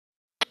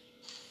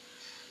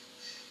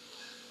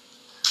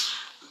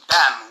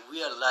Bam,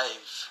 we are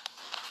live.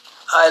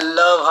 I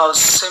love how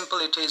simple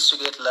it is to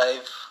get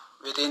live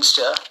with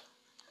Insta.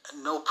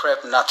 No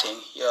prep,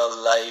 nothing. You're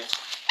live.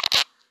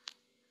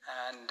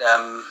 And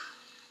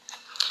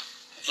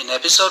in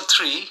episode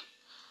 3,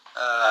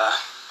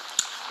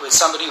 with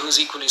somebody who's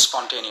equally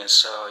spontaneous,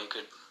 so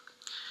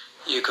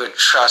you could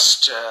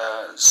trust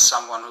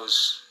someone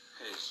who's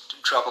a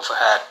drop of a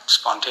hat,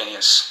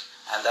 spontaneous,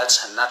 and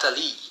that's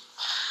Natalie.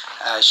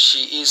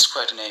 She is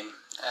quite a name.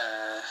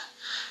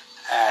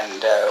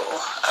 And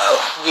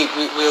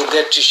we'll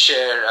get to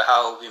share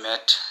how we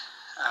met,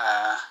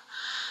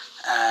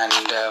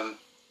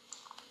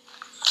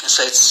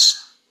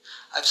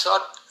 so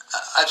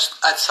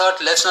I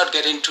thought let's not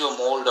get into a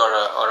mold or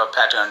a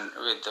pattern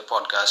with the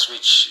podcast,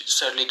 which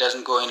certainly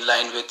doesn't go in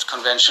line with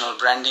conventional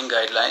branding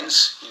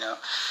guidelines,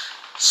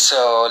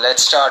 So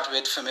let's start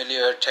with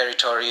familiar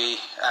territory,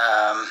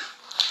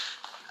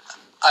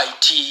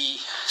 IT,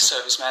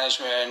 service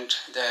management,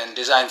 then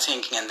design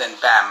thinking, and then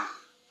bam.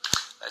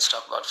 Let's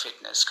talk about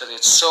fitness, because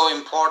it's so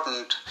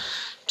important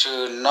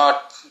to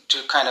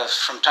kind of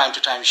from time to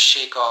time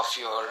shake off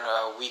your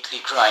weekly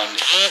grind.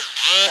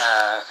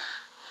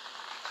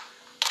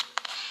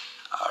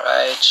 All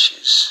right,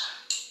 she's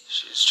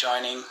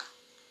joining.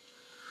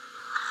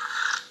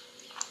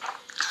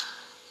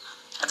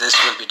 This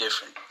will be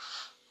different.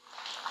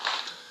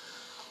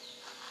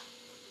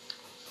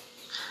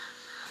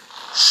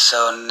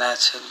 So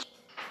Natalie.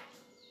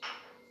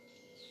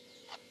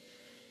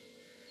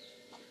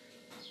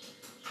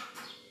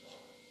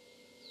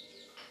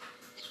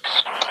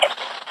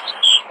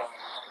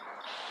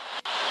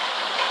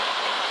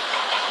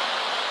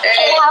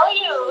 Hey, how are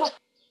you?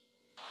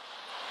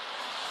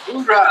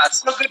 Hoorah,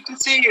 so good to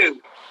see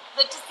you.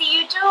 Good to see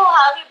you too.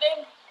 How have you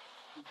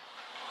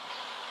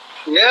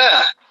been?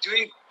 Yeah,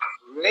 doing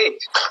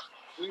great.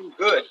 Doing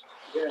good.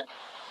 Yeah.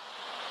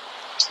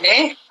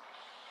 Hey?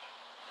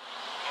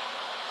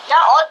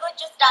 Yeah, all good.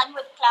 Just done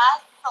with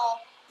class, so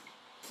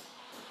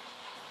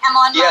I'm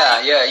on my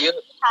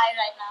high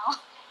right now.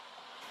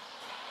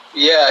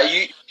 Yeah,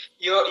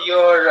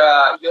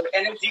 your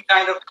energy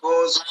kind of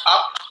goes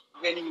up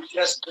when you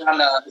just done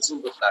a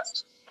Zumba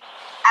class.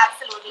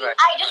 Absolutely. Right.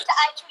 I just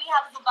actually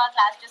have a Zumba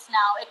class just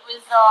now. It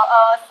was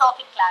a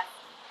circuit class.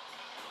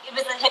 It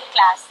was a hip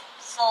class.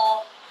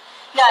 So,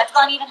 yeah, it's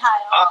gone even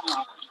higher.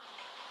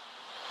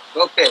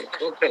 Okay.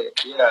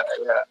 Yeah.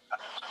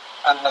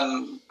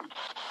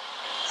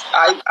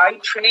 I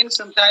train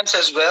sometimes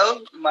as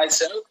well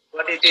myself,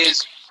 but it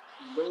is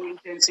low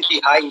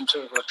intensity, high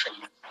interval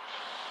training.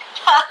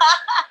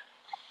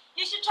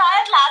 You should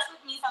try a class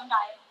with me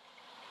sometime.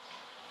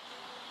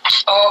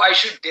 Oh, I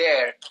should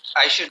dare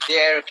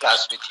a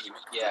class with you.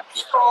 Yeah.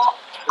 So,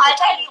 I'll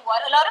tell you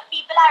what, a lot of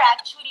people are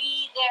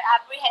actually, they're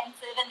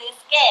apprehensive and they're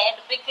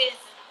scared because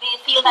they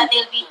feel that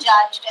they'll be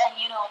judged, and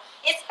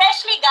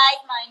especially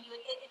guys, mind you,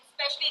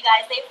 especially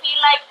guys, they feel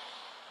like,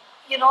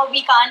 if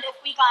we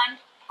can't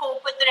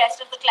cope with the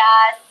rest of the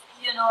class,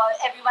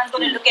 everyone's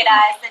going to look at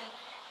us, and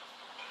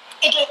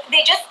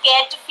they're just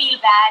scared to feel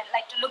bad,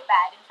 like to look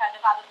bad in front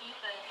of other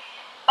people.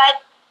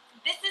 But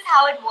this is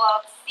how it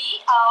works.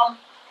 See,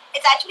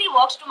 it's actually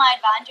worked to my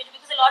advantage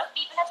because a lot of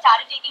people have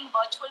started taking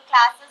virtual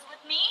classes with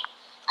me,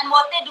 and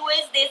what they do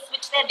is they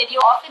switch their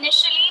video off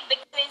initially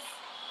because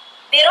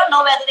they don't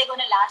know whether they're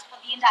going to last for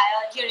the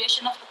entire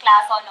duration of the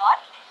class or not.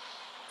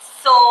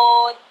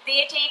 So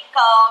they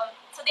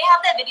they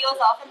have their videos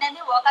off, and then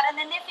they work out, and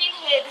then they feel,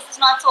 hey, this is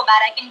not so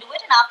bad, I can do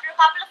it. And after a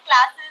couple of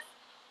classes,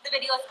 the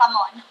videos come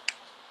on.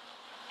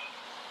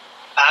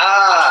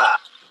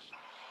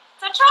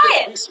 So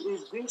try it.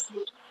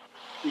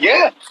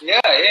 Yeah.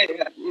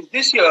 Is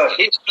this your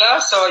HIIT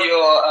class or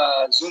your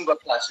Zumba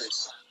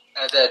classes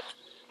that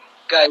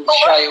guys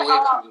shy away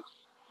from?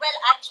 Well,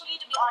 actually,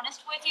 to be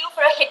honest with you,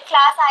 for a HIIT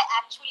class, I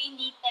actually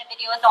need their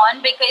videos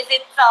on because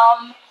it's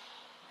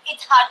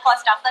hardcore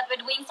stuff that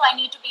we're doing, so I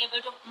need to be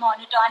able to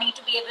monitor, I need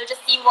to be able to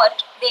see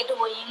what they're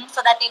doing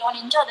so that they don't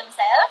injure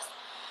themselves.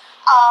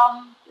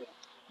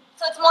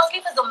 So it's mostly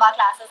for Zumba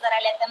classes that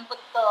I let them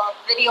put the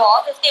video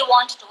off if they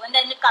want to, and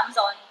then it comes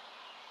on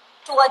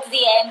towards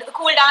the end. The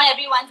cool down,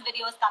 everyone's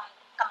videos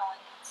come on.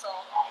 So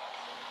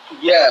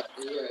yeah.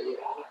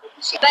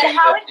 But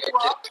how it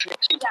works?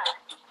 Yeah.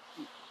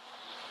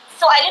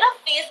 So I did a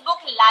Facebook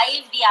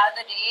Live the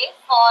other day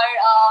for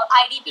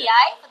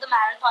IDBI, for the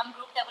marathon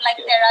group. There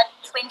are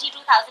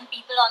 22,000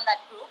 people on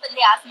that group, and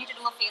they asked me to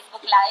do a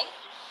Facebook Live.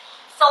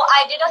 So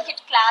I did a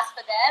HIIT class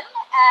for them,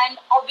 and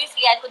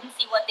obviously I couldn't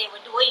see what they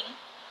were doing,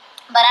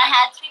 but I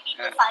had 3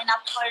 people sign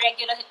up for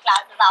regular HIIT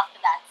classes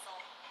after that. So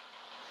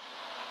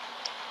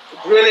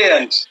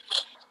brilliant.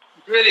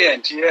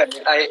 Yeah,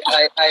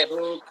 I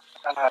hope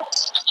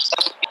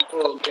some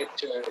people get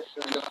to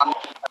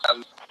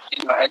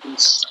at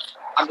least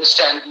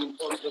understand the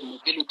importance of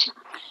mobility,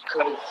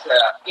 because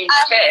in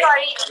tech,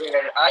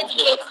 where I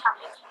work,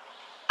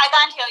 I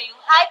can't hear you.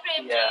 Hi,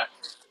 Prem. Yeah.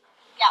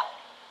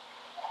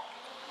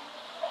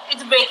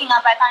 It's breaking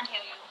up. I can't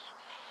hear you.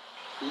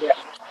 Yeah.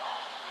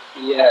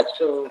 Yeah,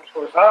 so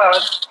for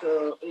us,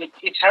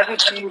 it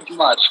hasn't changed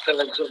much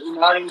because in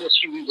our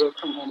industry we work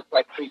from home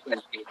quite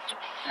frequently,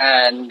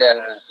 and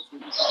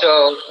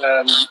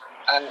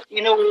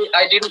in a way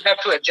I didn't have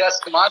to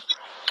adjust much,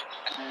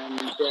 and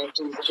that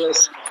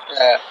is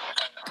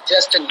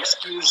just an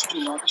excuse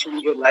to not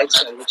change your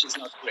lifestyle, which is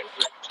not great.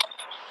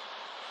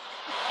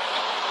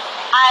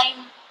 I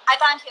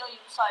can't hear you.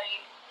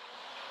 Sorry.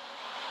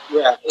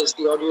 Yeah, is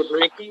the audio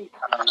breaking?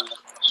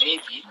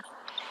 Maybe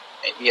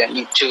I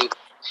need to.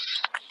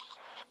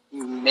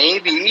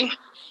 Maybe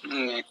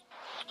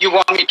you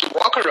want me to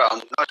walk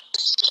around, not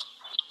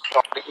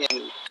talk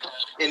in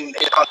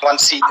on one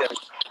seat. Yeah.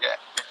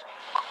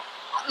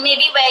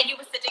 Maybe where you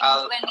were sitting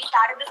when we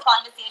started this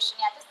conversation.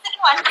 Yeah, just sit in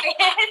one place.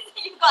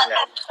 You got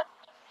that.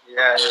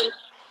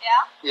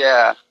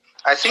 Yeah.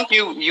 I think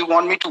you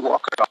want me to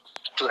walk around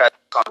to have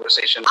a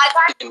conversation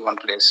in one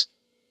place.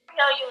 I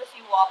can't hear you if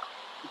you walk.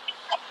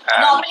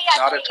 Normally,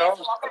 not at all.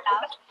 Walk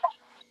around.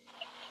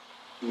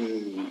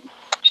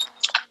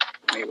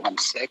 Give me 1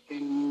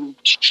 second.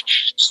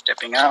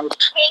 Stepping out.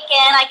 Hey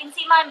Ken, I can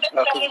see my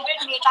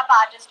favorite makeup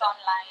artist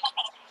online.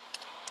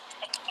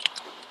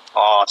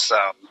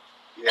 Awesome.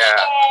 Yeah.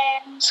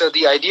 So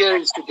the idea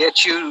is to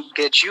get you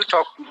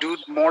do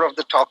more of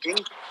the talking,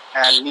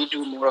 and me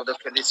do more of the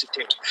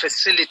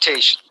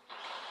facilitation.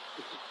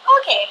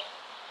 Okay.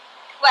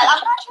 Well,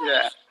 I'm not sure.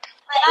 Yeah.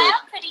 Well, I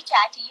am pretty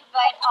chatty,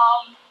 but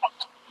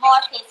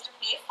more face to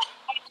face.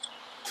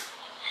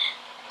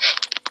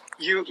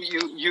 You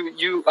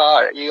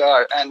are,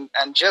 and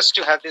just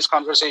to have this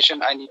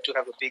conversation, I need to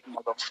have a big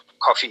mug of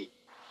cafe.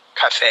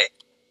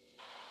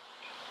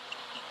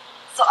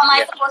 So am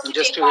I supposed to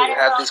just take to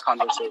have this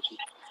conversation?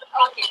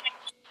 Okay.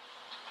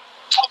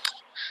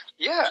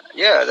 Yeah,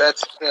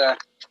 that's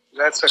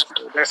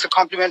a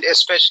compliment,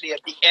 especially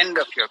at the end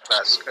of your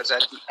class, because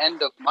at the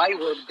end of my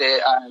work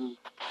day, I'm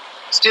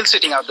still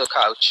sitting on the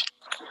couch,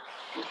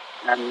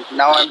 and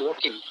now I'm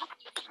walking.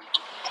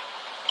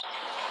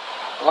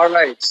 All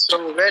right,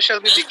 so where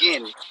shall we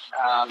begin?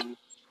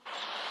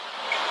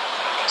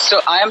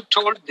 So I am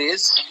told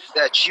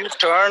that you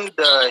turned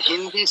the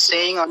Hindi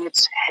saying on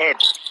its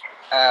head,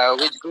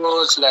 which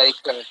goes like,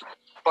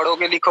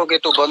 "Padhoge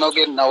likhoge to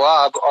banoge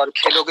nawab, or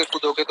kheloge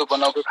kudoge to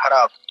banoge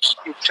kharab."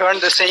 You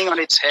turned the saying on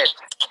its head.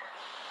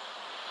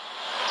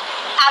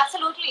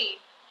 Absolutely.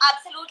 I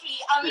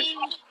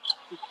mean,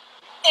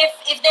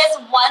 if there's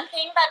one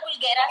thing that will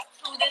get us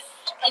through this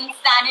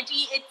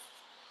insanity,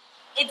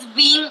 it's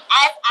being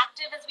as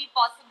active as we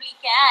possibly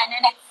can,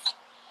 and it's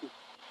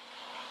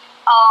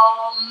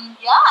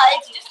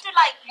just to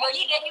like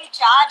really get you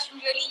charged,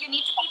 and really you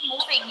need to keep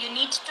moving. You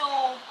need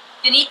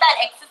that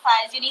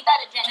exercise, you need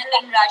that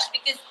adrenaline rush,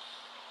 because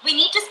we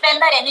need to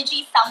spend that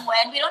energy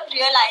somewhere, and we don't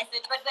realize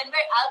it. But when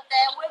we're out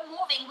there, we're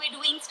moving, we're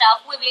doing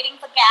stuff, we're waiting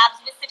for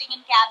cabs, we're sitting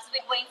in cabs,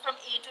 we're going from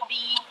A to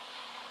B.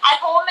 At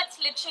home, it's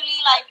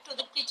literally like to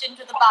the kitchen,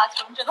 to the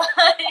bathroom, to the,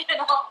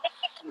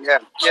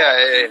 Yeah,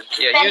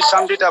 you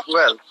summed it up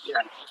well.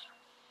 Yeah.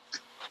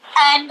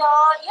 And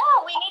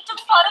we need to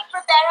sort of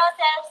prepare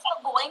ourselves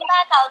for going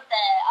back out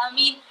there. I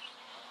mean,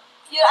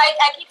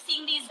 I keep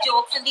seeing these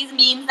jokes and these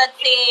memes that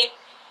say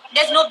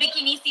there's no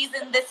bikini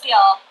season this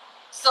year.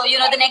 So,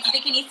 the next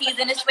bikini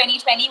season is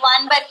 2021.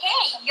 But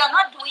hey, you're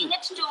not doing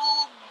it to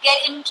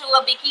get into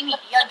a bikini.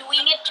 You're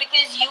doing it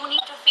because you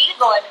need to feel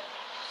good.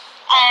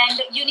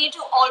 And you need to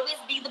always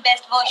be the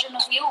best version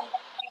of you.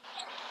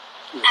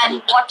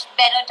 And what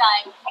better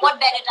time,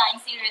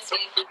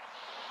 seriously.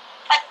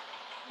 But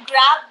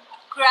grab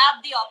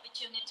the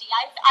opportunity.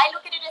 I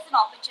look at it as an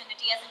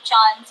opportunity, as a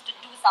chance to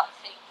do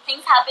something.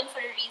 Things happen for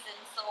a reason,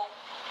 so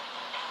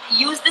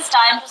use this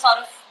time to sort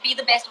of be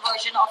the best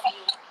version of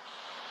you.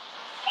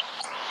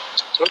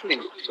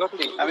 Totally.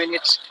 I mean,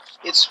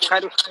 it's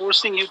kind of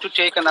forcing you to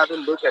take another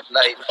look at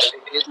life,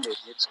 isn't it?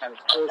 It's kind of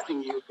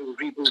forcing you to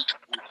reboot.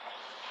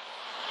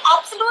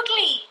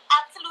 Absolutely.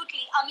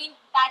 I mean,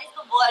 that is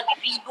the word,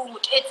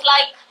 reboot. It's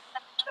like,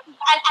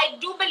 and I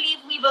do believe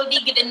we will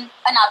be given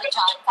another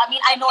chance. I mean,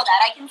 I know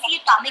that. I can see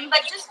it coming,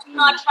 but just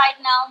not right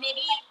now.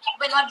 Maybe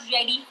we're not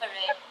ready for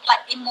it.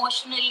 Like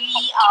emotionally,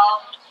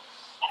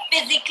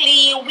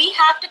 physically, we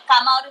have to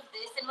come out of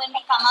this. And when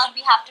we come out,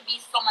 we have to be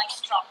so much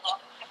stronger.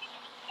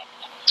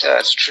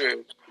 That's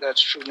true. No,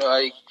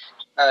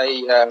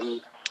 I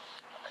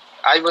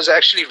was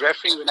actually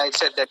referring when I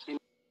said that in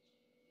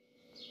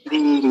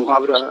the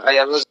muhabra,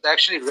 I was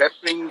actually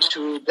referring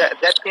to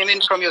that came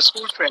in from your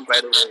school friend,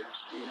 by the way,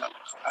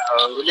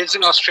 who lives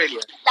in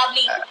Australia.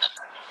 Lovely.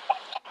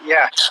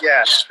 Yeah.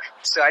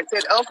 So I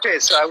said, okay,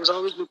 so I was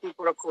always looking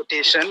for a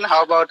quotation.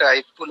 How about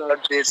I pull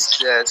out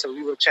this? So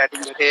we were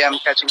chatting that, hey, I'm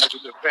catching up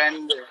with your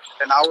friend.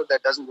 An hour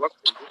that doesn't work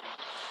for you.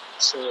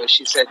 So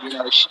she said,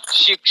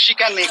 she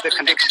can make the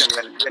connection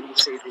when you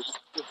say this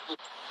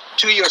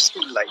to your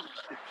school life.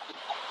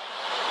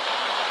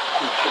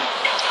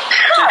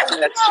 We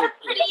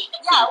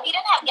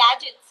didn't have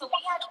gadgets, so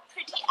we had a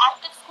pretty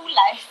active school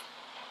life.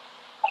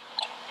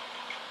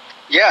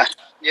 Yeah,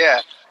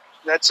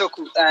 that's so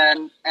cool.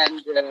 And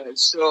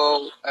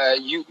so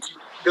you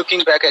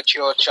looking back at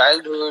your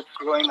childhood,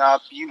 growing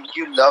up,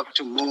 you love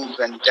to move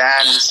and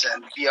dance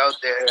and be out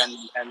there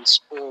and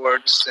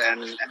sports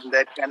and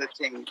that kind of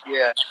thing.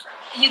 Yeah.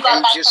 You got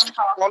And that from just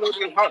her. followed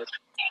your heart.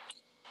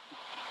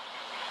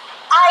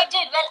 I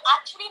did. Well,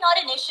 actually, not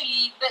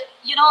initially, but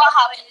you know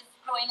how it is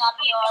growing up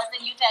years,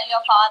 and you tell your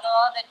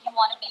father that you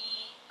want to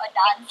be a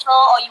dancer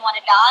or you want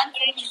to dance,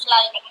 and he's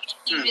like,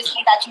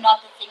 seriously, that's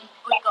not the thing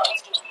good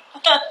girls do.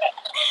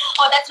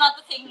 Or that's not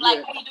the thing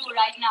like we do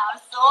right now.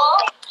 So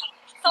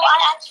I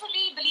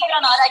actually, believe it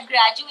or not, I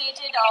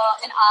graduated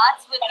in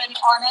arts with an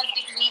honors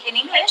degree in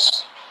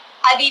English.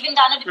 I've even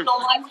done a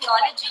diploma in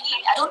theology.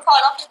 I don't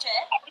fall off the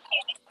chair.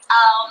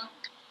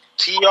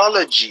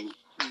 Theology.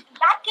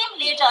 That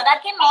came later. That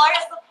came more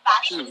as a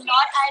passion,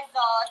 not as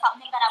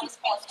something that I was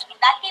forced to do.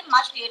 That came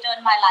much later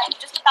in my life,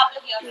 just a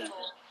couple of years ago.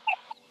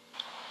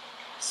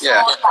 So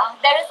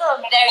there is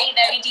a very,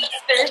 very deep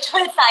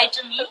spiritual side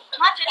to me.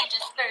 Not really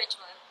just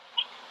spiritual.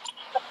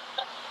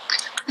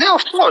 No,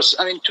 of course.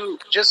 I mean, to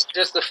just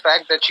the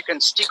fact that you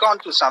can stick on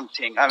to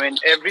something. I mean,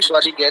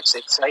 everybody gets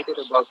excited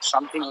about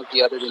something or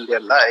the other in their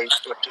life,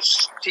 but to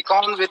stick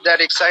on with that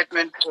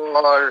excitement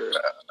for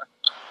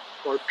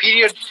a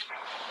period,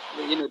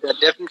 you know, that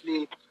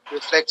definitely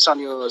reflects on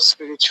your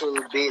spiritual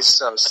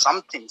base or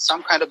something,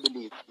 some kind of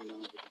belief. You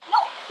know,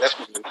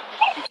 definitely. I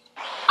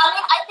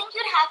mean, I think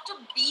you'd have to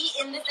be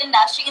in this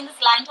industry, in this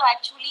line, to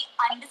actually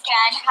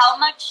understand how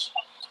much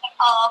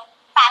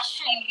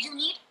passion. You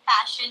need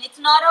passion. It's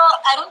not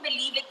I don't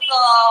believe it's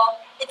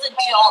a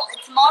job.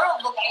 It's more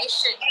a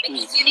vocation,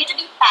 because you need to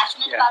be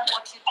passionate about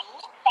what you do.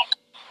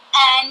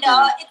 And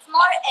it's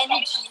more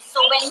energy.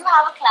 So when you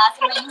have a class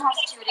and when you have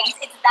students,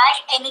 it's that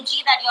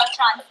energy that you're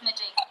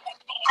transmitting.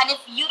 And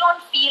if you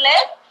don't feel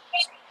it,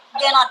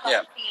 they're not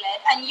going to feel it.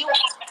 And you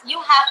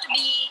have to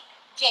be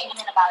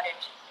genuine about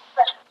it.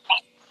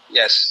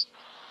 Yes.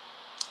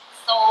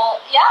 So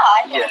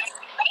I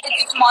think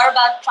it's more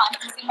about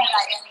transmitting the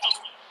identity.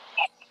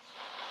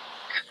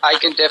 I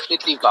can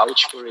definitely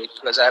vouch for it,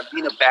 because I've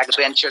been a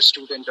backbencher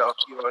student of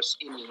yours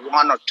in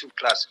 1 or 2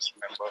 classes,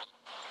 remember?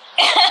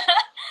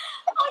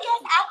 Oh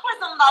yes, Aqua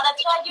Zumba.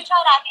 That's right. You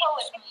tried Aqua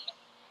with me.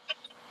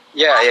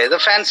 Yeah, the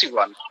fancy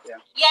one. Yeah.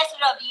 Yes,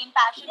 Raveen.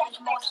 Passion is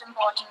most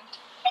important.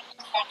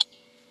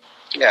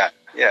 Yeah.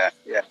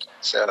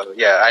 So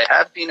I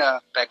have been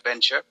a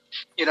backbencher.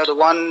 You know, the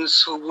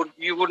ones who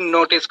you wouldn't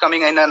notice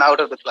coming in and out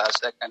of the class,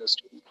 that kind of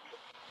student.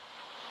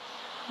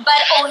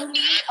 But only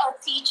a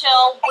teacher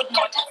would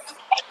notice.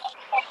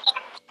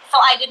 So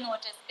I did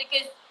notice,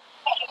 because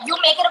you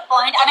make it a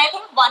point, and I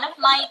think one of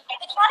my,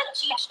 it's not a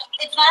cheat,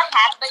 it's not a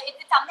hack, but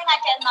it's something I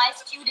tell my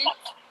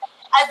students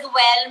as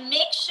well.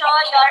 Make sure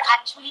you're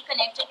actually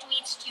connected to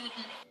each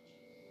student,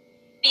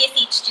 face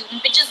each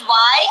student, which is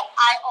why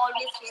I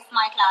always face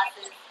my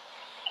classes,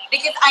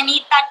 because I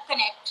need that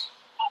connect.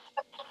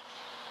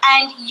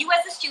 And you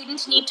as a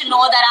student need to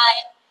know that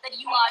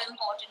you are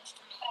important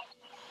to me.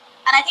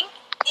 And I think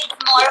it's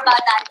more about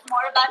that. It's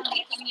more about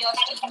making your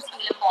students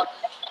feel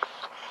important.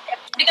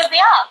 Because they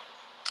are.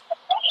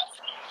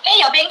 Hey,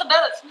 you're paying the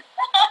bills.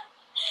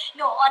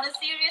 No, on a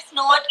serious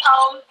note,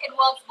 it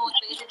works both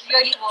ways. It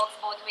really works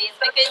both ways,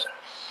 because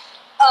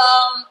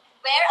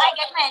where I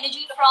get my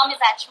energy from is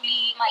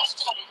actually my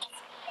students.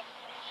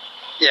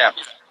 Yeah.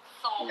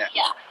 So,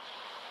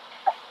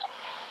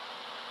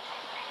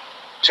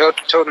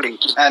 Totally.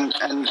 And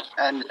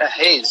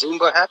hey,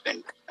 Zumba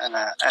happened. And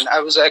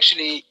I was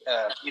actually,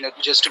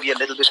 just to be a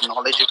little bit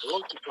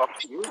knowledgeable, to talk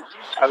to you,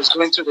 I was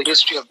going through the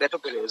history of Beto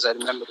Perez. I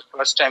remember the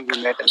first time we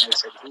met, and I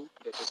said, who?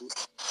 Beto who?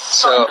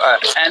 So,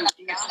 and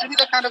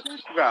similar kind of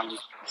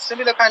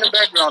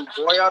background,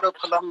 boy out of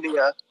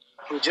Colombia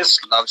who just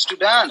loves to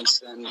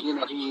dance. And,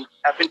 he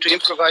happened to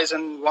improvise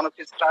in one of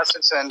his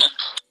classes, and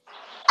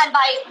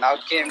now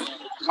it came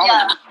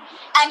phenomenal.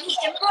 And he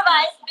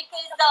improvised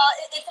because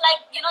it's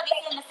like, they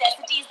say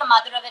necessity is the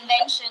mother of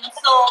invention.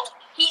 So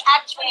he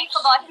actually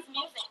forgot his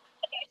music.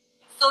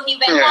 So he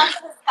went down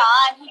to his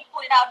car and he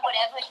pulled out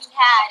whatever he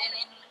had.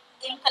 And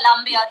in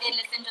Colombia, they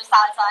listen to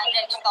salsa and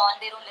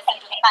reggaeton. They don't listen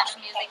to the kind of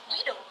music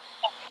we do.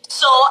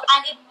 So,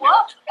 and it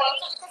worked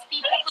also because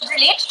people could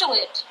relate to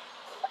it.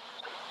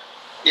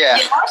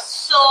 Yeah.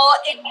 So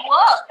it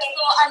worked.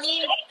 So, I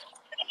mean,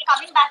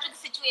 coming back to the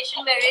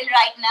situation we're in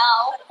right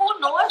now, who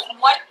knows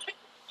what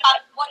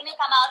may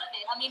come out of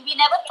it. I mean, we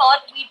never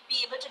thought we'd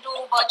be able to do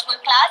virtual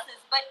classes,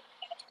 but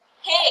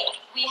hey,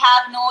 we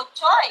have no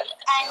choice,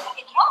 and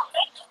it works.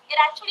 It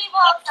actually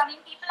works. I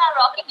mean, people are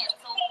rocking it.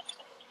 So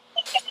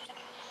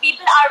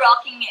people are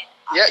rocking it.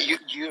 Yeah,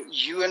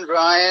 you and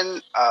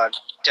Ryan are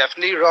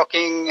definitely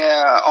rocking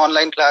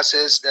online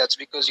classes. That's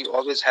because you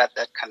always had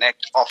that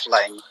connect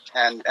offline,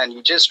 and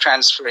you're just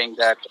transferring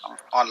that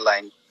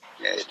online.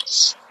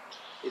 It's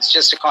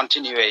just a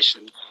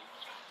continuation.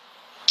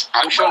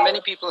 I'm sure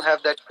many people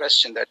have that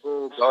question that,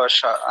 oh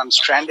gosh, I'm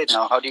stranded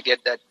now. How do you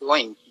get that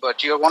going?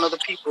 But you're one of the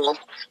people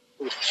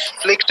who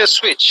flicked a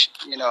switch,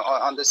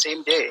 on the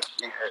same day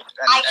and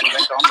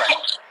went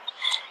online.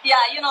 Yeah,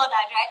 you know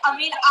that, right? I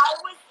mean,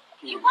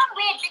 you can't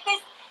wait,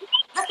 because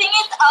The thing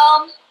is,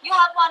 you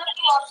have one of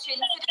two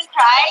options: sit and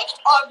cry,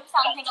 or do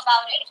something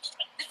about it.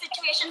 The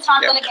situation's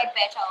not going to get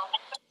better.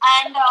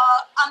 And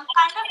I'm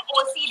kind of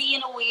OCD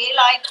in a way,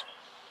 like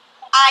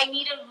I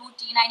need a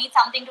routine, I need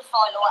something to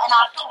follow. And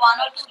after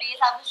 1 or 2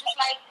 days, I was just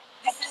like,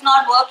 this is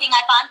not working.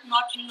 I can't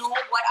not know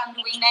what I'm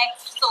doing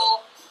next.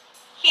 So,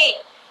 hey,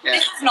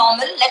 this is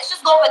normal. Let's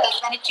just go with it.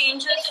 When it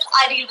changes,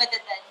 I deal with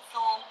it then. So,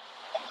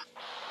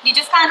 you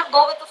just kind of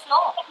go with the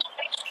flow.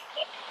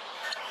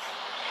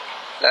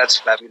 That's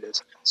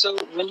fabulous. So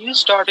when you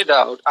started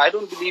out, I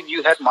don't believe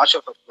you had much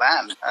of a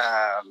plan,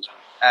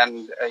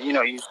 and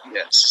you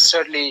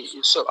certainly.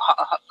 So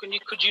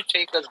could you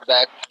take us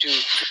back to?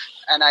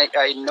 And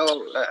I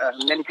know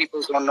many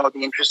people don't know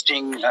the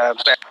interesting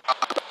background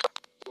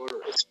for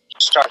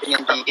starting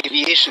in the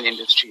aviation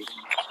industry,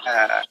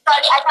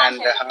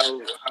 and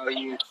how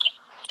you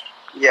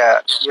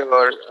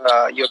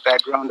your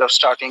background of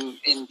starting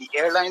in the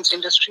airlines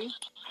industry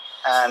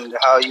and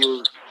how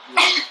you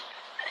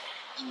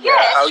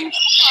how you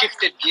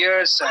shifted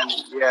gears and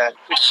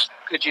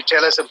could you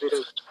tell us a bit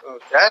of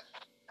that?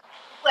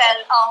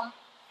 Well,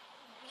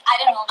 I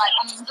don't know, but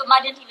I mean,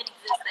 Zumba didn't even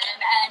exist then,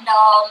 and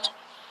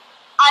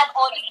I've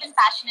always been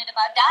passionate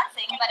about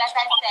dancing, but as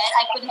I said,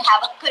 I couldn't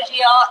have a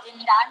career in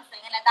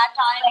dancing, and at that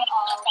time,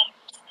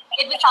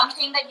 it was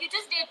something that you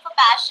just did for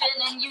passion,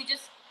 and you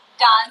just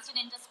danced and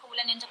into school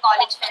and into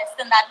college fest,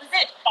 and that was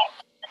it.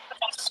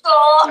 So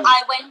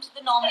I went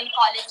the normal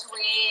college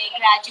way,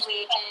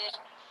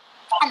 graduated,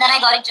 and then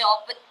I got a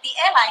job with the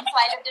airline. So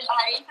I lived in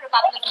Bahrain for a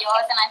couple of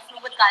years, and I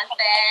flew with Gulf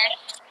Air,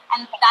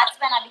 and that's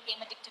when I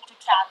became addicted to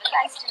travel.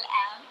 I still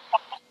am.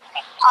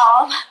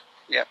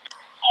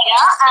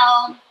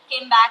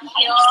 Came back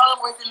here,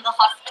 was in the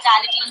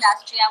hospitality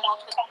industry. I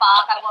worked with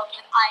Park, I worked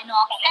with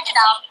Inox, set it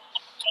up,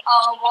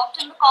 worked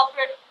in the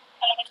corporate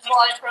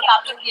world for a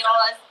couple of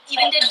years,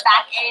 even did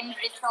back-end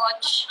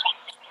research.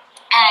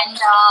 And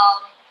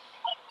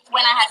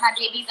when I had my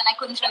babies and I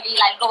couldn't really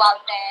like go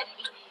out there and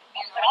be,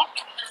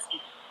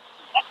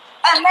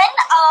 And then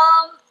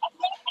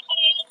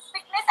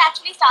fitness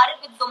actually started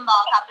with Zumba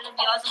a couple of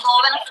years ago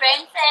when a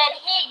friend said,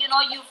 hey,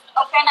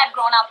 a friend I'd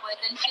grown up with,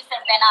 and she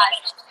said, then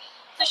asked.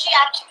 So she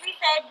actually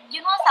said,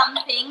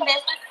 something,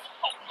 there's this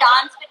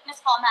dance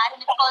fitness format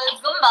and it's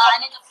called Zumba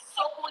and it's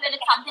so cool and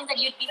it's something that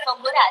you'd be so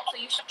good at, so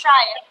you should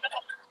try it.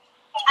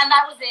 And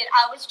that was it.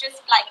 I was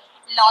just like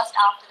lost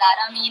after that.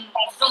 I mean,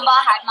 Zumba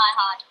had my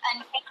heart.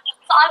 And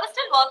so I was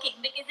still working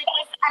because it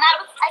was, and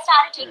I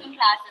started taking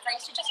classes. I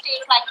used to just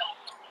take like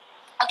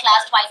a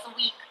class twice a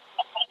week.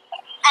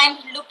 And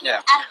looking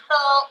at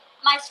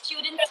my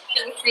students'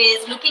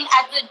 faces, looking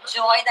at the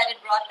joy that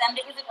it brought them,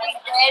 because it was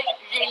their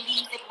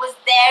release, it was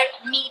their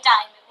me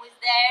time, it was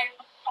their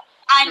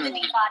I'm the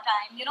diva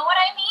time. You know what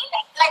I mean?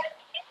 Like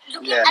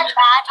looking at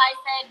that, I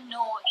said,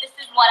 no, this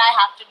is what I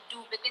have to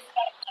do because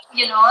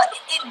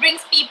it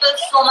brings people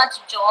so much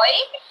joy.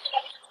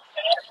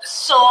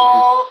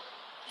 So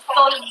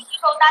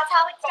that's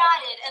how it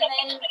started. And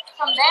then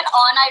from then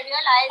on, I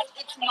realized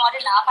it's not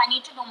enough. I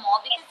need to know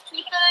more because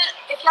people,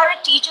 if you're a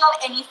teacher of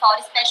any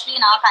sort, especially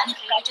in our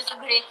country, which is a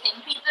great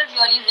thing, people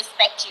really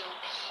respect you.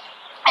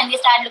 And they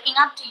start looking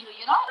up to you,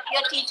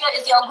 Your teacher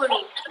is your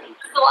guru.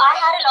 So I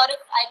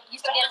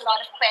used to get a lot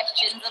of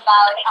questions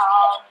about,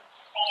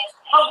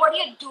 what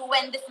do you do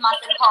when this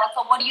muscle hurts?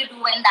 Or what do you do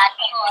when that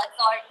hurts?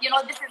 Or,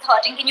 this is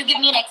hurting. Can you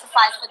give me an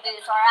exercise for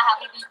this? Or I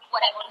have a weak,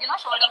 whatever,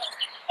 shoulder.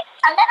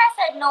 And then I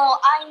said, no,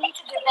 I need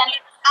to give them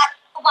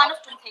one of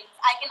two things.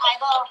 I can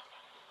either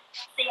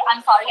say,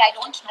 I'm sorry, I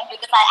don't know,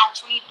 because I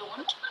actually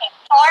don't.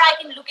 Or I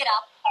can look it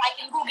up. I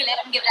can Google it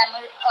and give them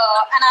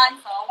an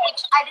answer,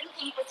 which I didn't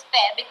think was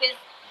fair because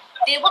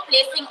they were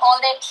placing all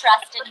their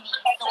trust in me.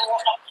 So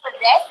for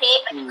their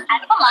sake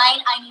and for mine,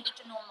 I needed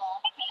to know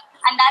more.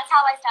 And that's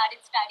how I started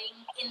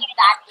studying in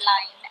that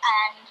line.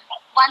 And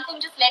one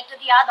thing just led to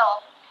the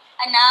other.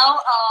 And now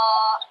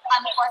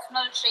I'm a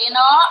personal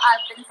trainer.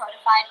 I've been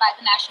certified by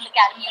the National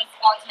Academy of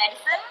Sports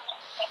Medicine.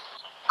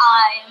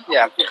 I'm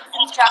an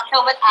instructor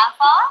with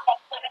AFA,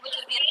 which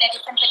is the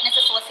Athletics and Fitness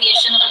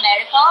Association of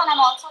America. And I'm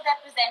also their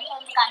presenter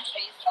in the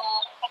country. So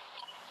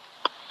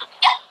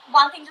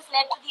one thing just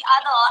led to the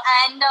other.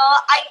 And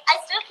I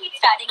still keep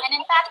studying.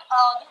 And in fact,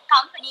 the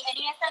company,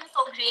 NESM, is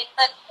so great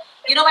that,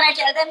 when I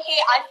tell them,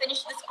 hey, I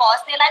finished this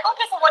course, they're like,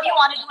 okay, so what do you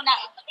want to do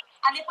now?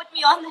 And they put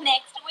me on the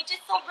next, which is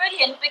so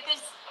brilliant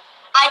because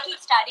I keep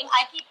studying,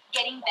 I keep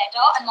getting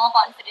better and more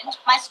confident.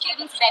 My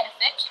students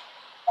benefit,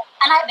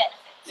 and I benefit.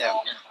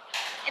 So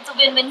it's a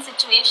win-win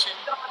situation.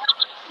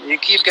 You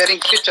keep getting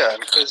fitter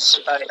because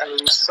I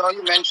saw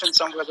you mention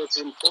somewhere that it's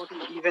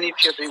important, even if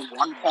you're doing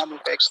one form of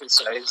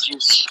exercise, you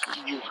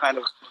kind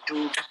of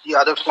do the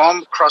other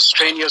form,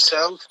 cross-train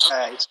yourself.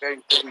 It's very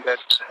important that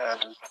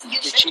you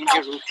change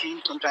your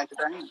routine from time to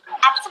time.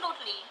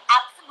 Absolutely.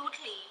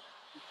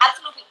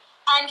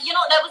 And,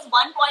 there was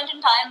one point in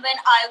time when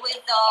I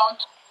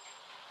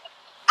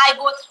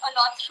go a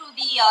lot through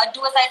the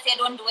do as I say,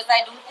 don't do as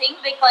I do thing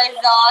because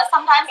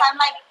sometimes I'm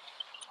like,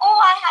 oh,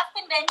 I have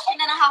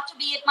convention and I have to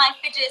be at my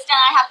fittest and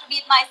I have to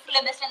be at my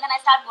slimmest and then I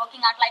start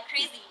working out like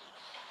crazy.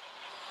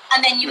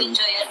 and then you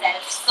enjoy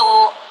yourself.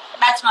 So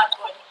that's not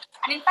good.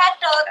 And in fact,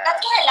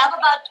 that's what I love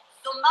about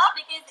Zumba,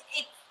 because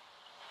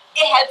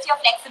it helps your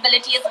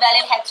flexibility as well.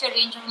 It helps your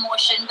range of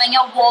motion. When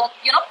you're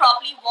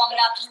properly warmed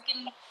up, you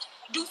can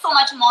do so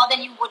much more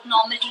than you would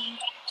normally.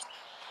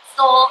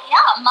 So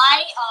yeah,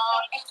 my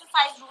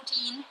exercise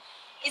routine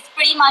is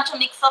pretty much a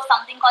mix of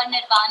something called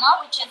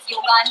Nirvana, which is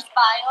yoga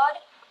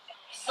inspired,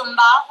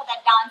 Zumba for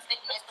that dance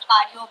fitness, the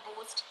cardio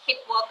boost,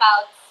 hip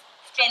workouts,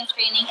 strength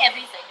training,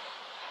 everything.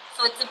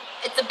 So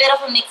it's a bit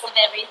of a mix of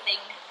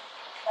everything.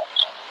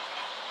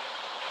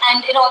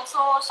 And it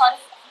also sort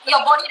of, your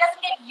body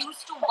doesn't get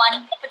used to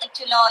one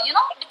particular,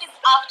 because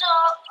after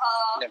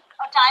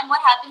a time,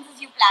 what happens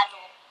is you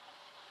plateau.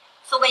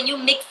 So when you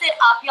mix it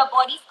up, your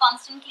body's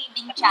constantly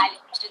being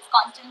challenged. It's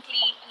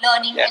constantly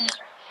learning and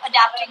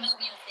adapting to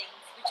new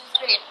things, which is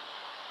great.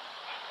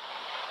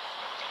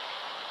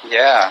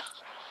 Yeah.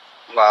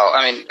 Wow.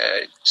 I mean,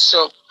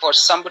 so for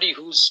somebody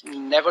who's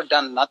never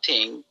done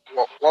nothing,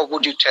 what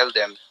would you tell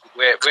them?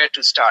 Where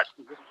to start?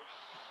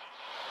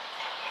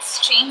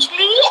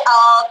 Strangely,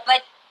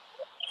 but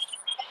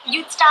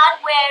you'd start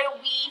where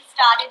we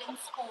started in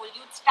school.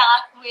 You'd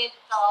start with,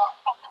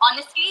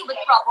 honestly, with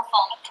proper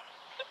form.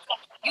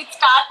 You'd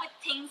start with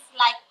things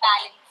like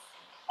balance,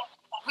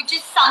 which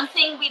is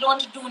something we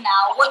don't do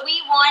now. What we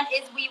want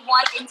is we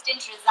want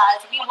instant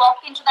results. We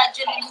walk into that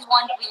gym and we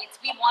want weights.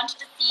 We want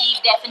to see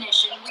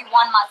definition. We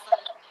want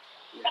muscle.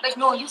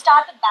 But no, you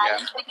start with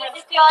balance, because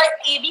if your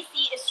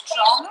ABC is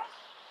strong,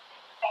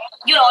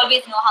 you'll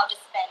always know how to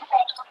spell.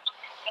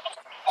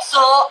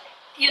 So,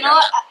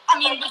 I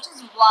mean, which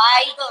is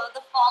why the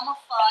form of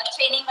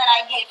training that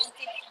I give is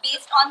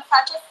based on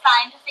such a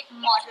scientific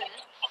model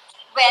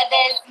where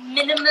there's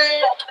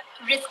minimal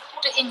risk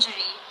to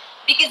injury,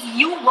 because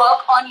you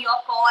work on your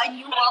core and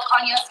you work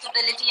on your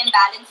stability and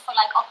balance for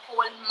like a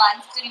whole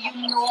month till you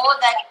know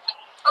that,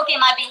 okay,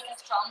 my base is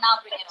strong, now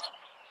bring it on.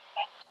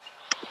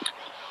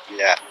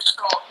 Yeah.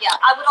 So, yeah,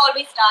 I would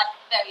always start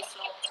very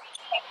slow.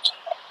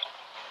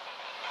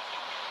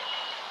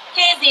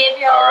 Hey,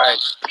 Xavier. All right.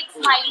 Big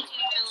smiley to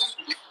you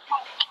too.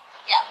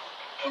 Yeah.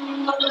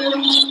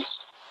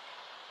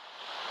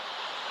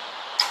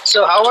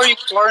 So how are you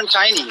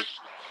quarantining?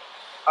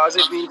 How's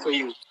it been for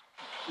you?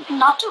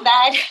 Not too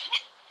bad.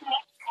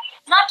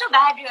 Not too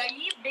bad,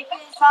 really,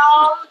 because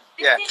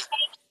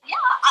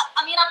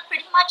I mean, I'm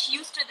pretty much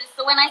used to this.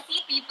 So when I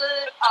see people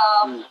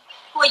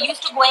who are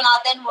used to going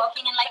out there and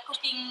working and like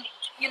cooking,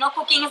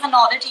 cooking is a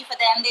novelty for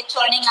them. They're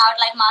churning out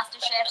like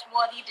MasterChef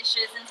worthy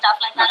dishes and stuff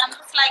like that. I'm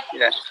just like,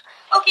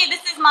 okay,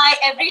 this is my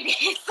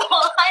everyday, so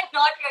I'm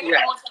not really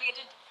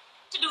motivated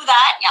to do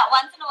that. Yeah,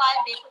 once in a while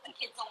bake with the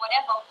kids or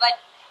whatever,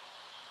 but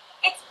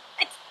it's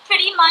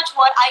pretty much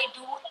what I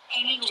do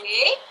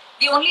anyway.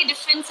 The only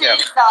difference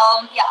is,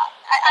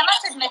 I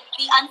must admit,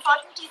 the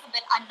uncertainty is a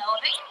bit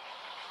unnerving.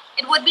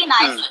 It would be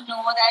nice to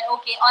know that,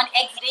 okay, on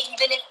X day,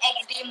 even if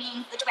X day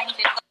means the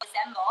 25th of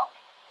December,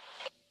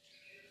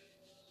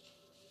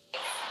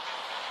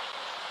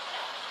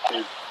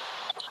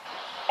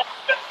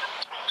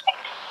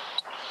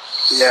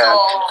 yeah,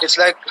 it's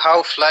like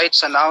how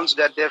flights announce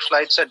that their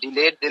flights are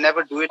delayed. They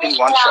never do it in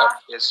one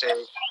shot. They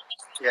say,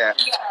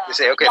 they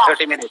say, okay,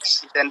 30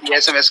 minutes. Then the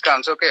SMS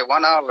comes, okay,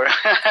 1 hour,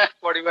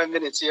 45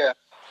 minutes, You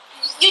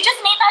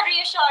just need that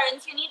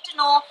reassurance. You need to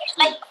know,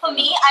 like for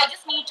me, I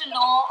just need to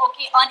know,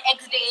 okay, on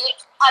X day,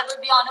 I will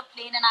be on a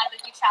plane and I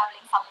will be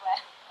traveling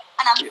somewhere.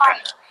 And I'm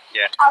fine.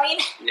 I mean,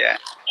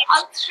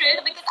 I'm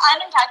thrilled because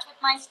I'm in touch with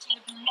my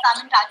students.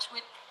 I'm in touch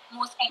with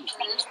most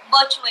people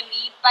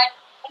virtually. But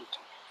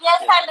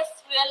yes, I miss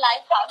real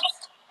life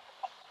hugs.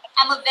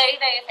 I'm a very,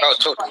 very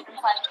affectionate person.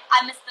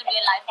 I miss the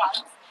real life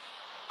hugs.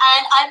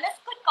 And I miss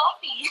good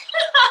coffee.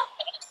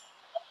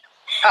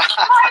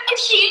 My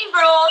machine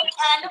broke,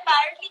 and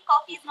apparently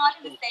coffee is not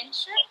an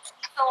essential,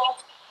 so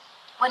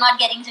we're not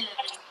getting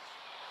delivery.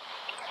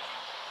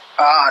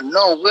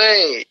 No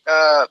way.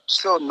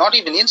 So not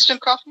even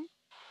instant coffee?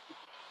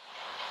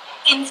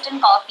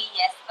 Instant coffee,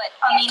 yes, but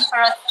I mean, for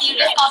a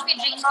serious coffee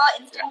drinker,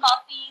 instant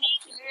coffee,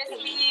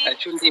 seriously. I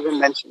shouldn't even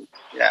mention.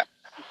 Yeah.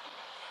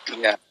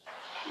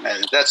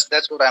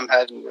 That's what I'm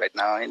having right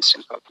now,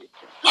 instant coffee.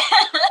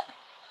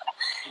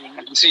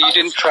 So you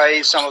didn't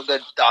try some of the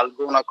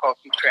Dalgona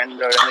coffee trend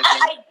or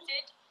anything? I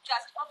did,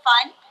 just for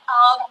fun.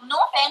 No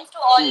offense to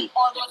all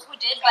those who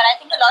did, but I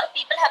think a lot of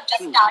people have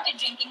just started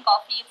drinking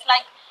coffee. It's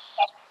like,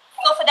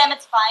 so for them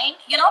it's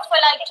fine. For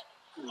like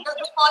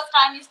the first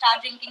time you start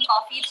drinking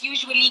coffee, it's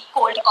usually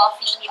cold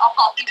coffee or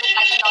coffee with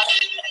like a lot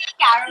of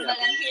caramel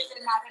and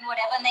hazelnut and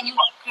whatever, and then you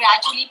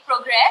gradually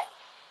progress.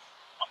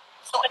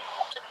 So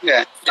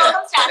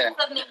circumstances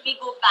have made me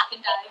go back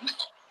in time.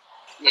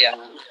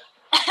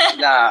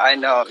 I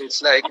know.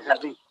 It's like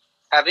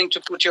having to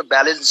put your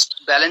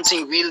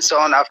balancing wheels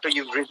on after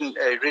you've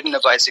ridden a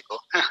bicycle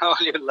all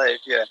your life.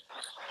 Yeah.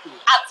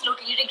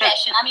 Absolutely,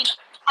 regression. I mean,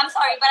 I'm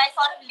sorry, but I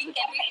sort of link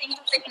everything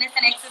to fitness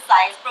and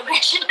exercise,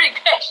 progression,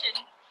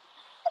 regression.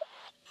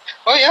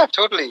 Oh yeah,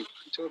 totally.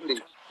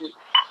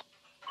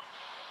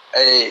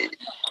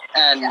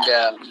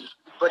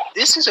 But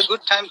this is a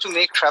good time to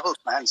make travel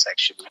plans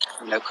actually,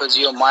 because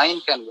your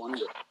mind can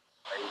wander.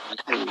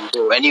 Right? You can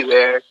go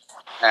anywhere.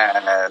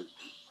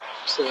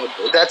 So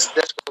that's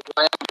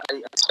why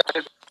I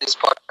started this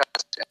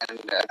podcast, and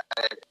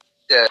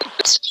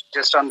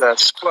just on the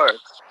spur,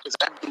 because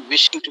I've been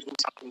wishing to do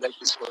something like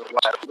this for a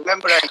while.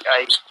 Remember,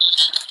 I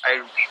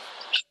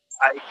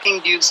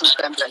pinged you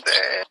sometimes. I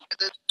said,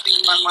 "This is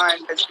in my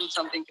mind. Let's do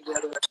something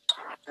together."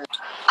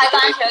 I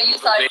can't hear you.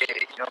 Sorry,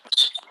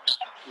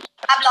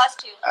 I've lost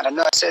you.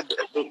 No, I said the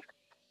reason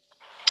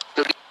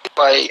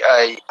why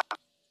I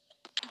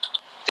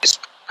this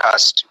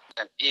podcast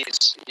is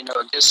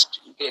just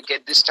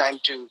get this time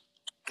to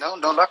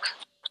no luck.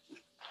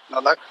 No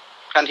luck.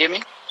 Can't hear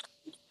me?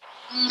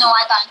 No,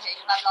 I can't hear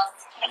you. I've lost.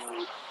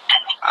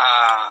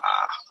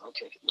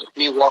 Okay. Let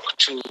me walk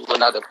to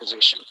another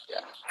position.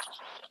 Yeah.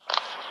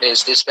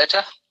 Is this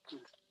better?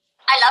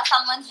 I love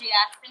someone's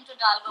reaction to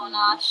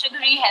dalgona.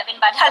 Sugary heaven,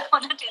 but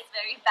dalgona tastes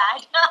very bad.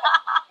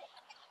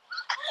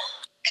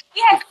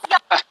 Yes, yeah.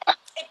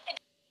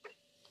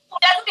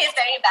 It doesn't taste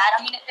very bad. I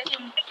mean, it'll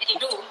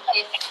do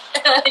if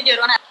you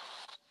don't have.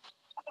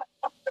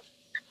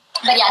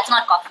 But yeah, it's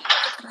not coffee.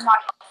 It's not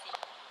coffee.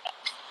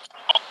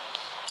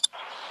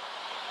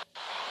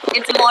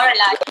 It's more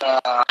relaxed.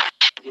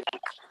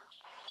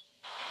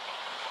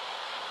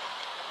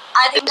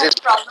 I think there's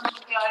a problem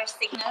with your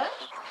signal.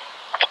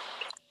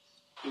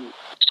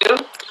 Still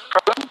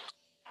problem?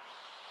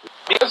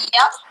 Yes.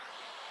 Yeah.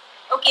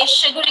 Okay,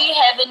 sugary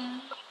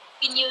heaven.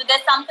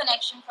 There's some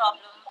connection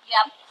problem.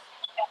 Yeah.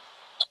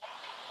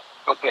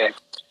 Okay.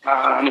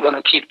 I'm going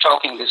to keep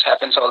talking. This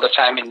happens all the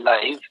time in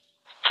live.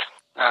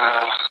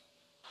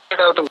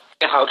 Figured out a way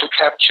how to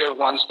capture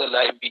once the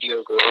live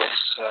video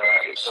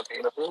is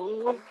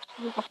available.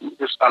 I'm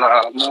just going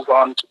to move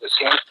on to the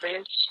same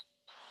place.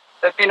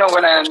 Let me know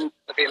when I'm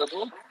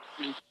available.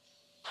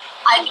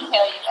 I can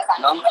hear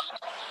you. No?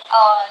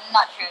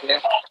 Not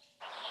really.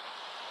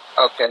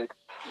 Okay.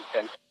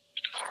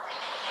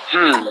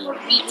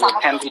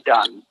 What can be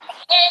done?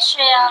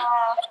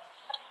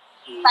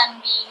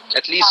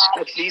 At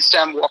least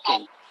I'm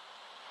walking.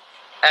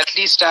 At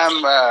least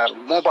I'm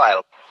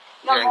mobile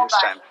during this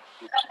time.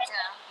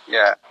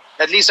 Yeah.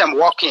 At least I'm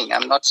walking.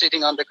 I'm not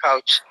sitting on the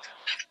couch.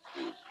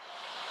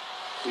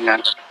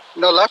 Yeah.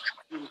 No luck?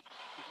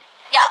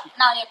 Yeah,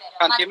 now you're better.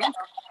 Can't hear me?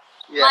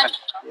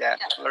 Yeah.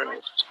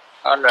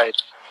 All right.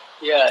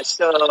 Yeah,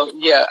 so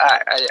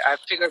I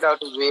figured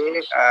out a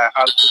way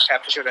how to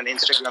capture an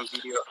Instagram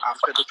video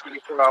after the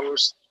 24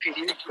 hours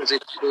period because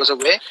it goes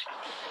away.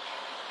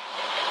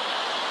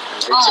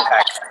 It's a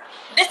hack.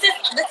 This is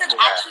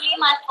actually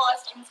my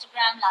first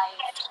Instagram live.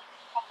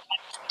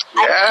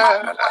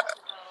 Yeah.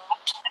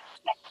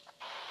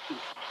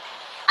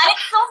 And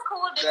it's so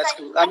cool because That's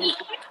cool.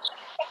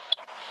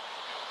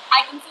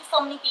 I can see so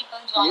many people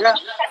joining. Yeah.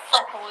 That's so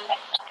cool.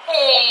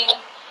 Hey.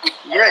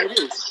 Yeah,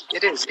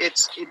 it is.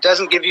 It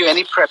doesn't give you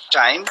any prep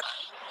time.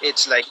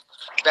 It's like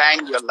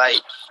bang, you're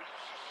live.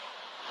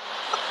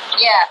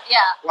 Yeah.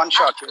 One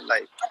shot, you're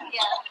live.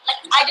 Yeah. Like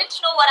I didn't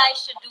know what I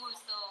should do,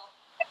 so.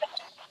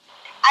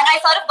 And I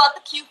sort of got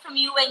the cue from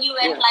you when you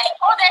went like,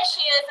 oh, there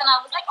she is, and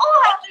I was like,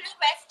 oh, I have to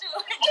request to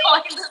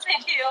join this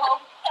video.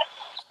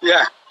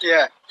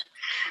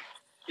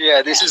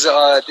 Yeah. This is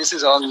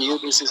all new.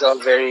 This is all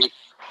very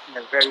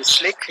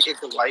slick. If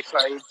the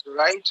Wi-Fi is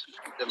right,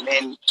 the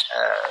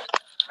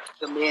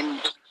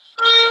main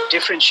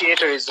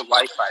differentiator is the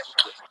Wi-Fi.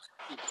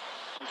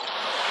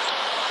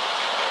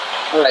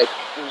 All right.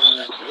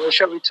 What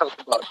shall we talk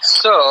about?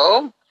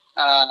 So,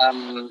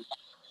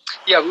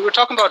 we were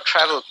talking about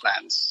travel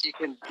plans. You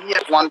can be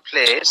at one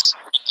place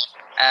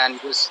and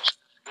just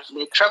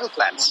make travel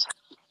plans.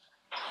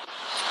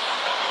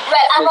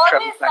 Well, I've always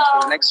travel plans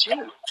for the next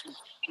year.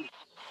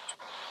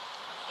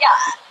 Yeah,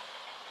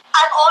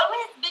 I've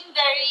always been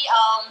very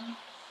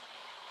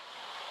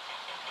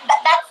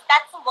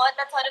that's the word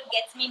that sort of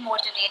gets me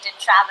motivated,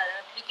 travel,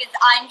 because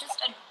I'm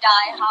just a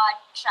die-hard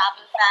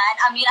travel fan.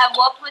 I mean, I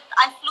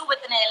flew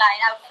with an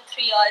airline out for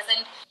 3 years,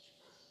 and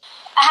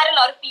I had a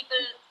lot of people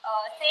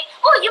say,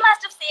 oh, you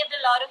must have saved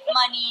a lot of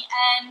money,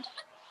 and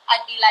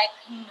I'd be like,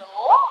 no,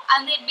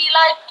 and they'd be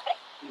like,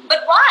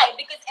 but why?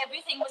 Because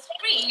everything was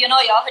free, your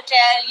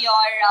hotel,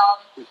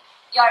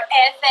 your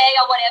airfare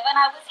or whatever, and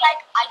I was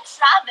like, I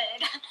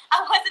traveled. I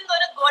wasn't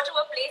going to go to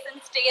a place and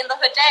stay in the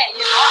hotel,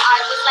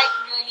 I was like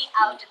really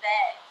out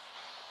there.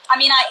 I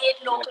mean, I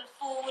ate local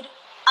food.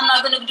 I'm not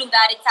going to do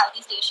that in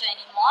Southeast Asia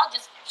anymore,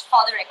 just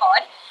for the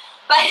record.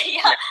 But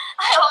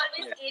I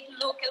always ate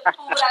local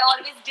food. I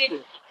always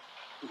did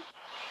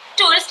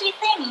touristy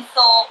things.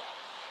 So,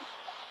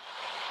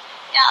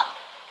 I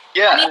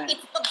mean,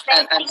 it's the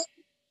best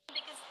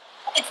because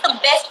it's the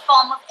best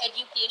form of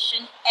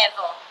education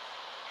ever.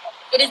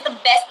 It is the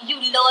best.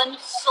 You learn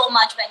so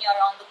much when you're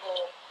on the go.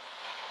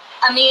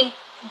 I mean,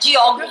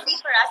 geography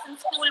for us in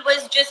school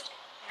was just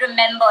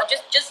remember,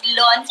 just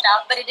learn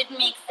stuff, but it didn't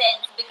make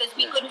sense because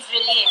we couldn't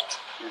relate.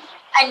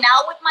 And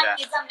now with my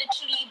kids, I'm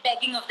literally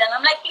begging of them.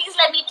 I'm like, please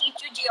let me teach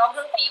you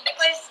geography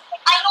because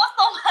I know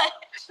so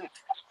much.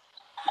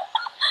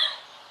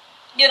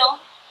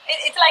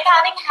 it's like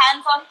having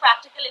hands-on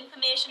practical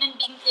information and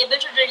being able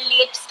to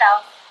relate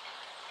stuff.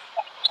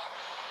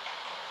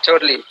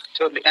 Totally.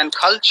 And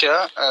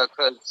culture,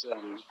 because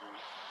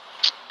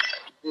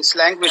this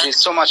language is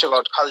so much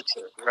about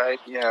culture, right?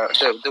 Yeah,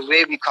 the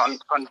way we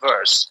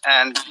converse,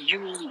 and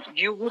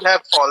you would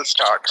have false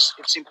starts.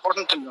 It's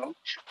important to know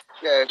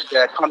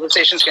that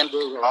conversations can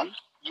go wrong.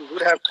 You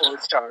would have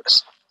false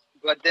starts,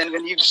 but then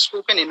when you've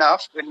spoken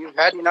enough, when you've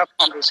had enough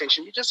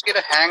conversation, you just get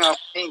a hang of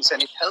things,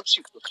 and it helps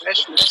you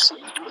professionally so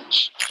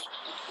much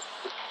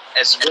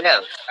as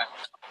well.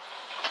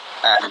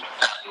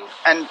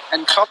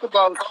 And talk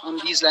about, on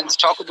these lines,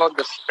 talk about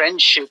the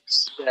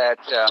friendships that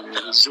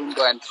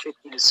Zumba and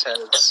fitness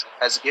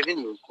has given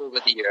you over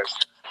the years.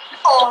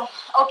 Oh,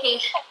 okay.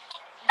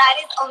 That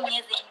is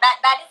amazing.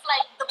 That is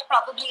like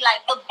probably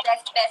like the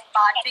best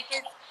part,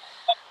 because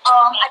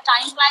at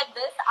times like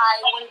this,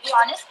 I will be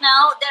honest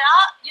now, there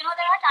are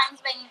times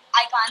when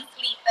I can't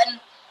sleep,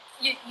 and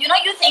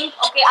you think,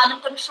 okay, I'm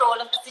in control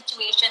of the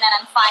situation and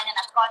I'm fine and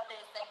I've got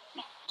this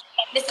and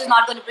this is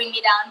not going to bring me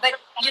down. But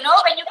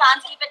when you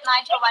can't sleep at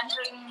night, you're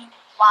wondering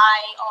why,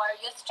 or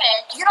you're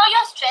stressed. You're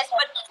stressed,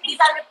 but these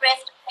are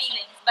repressed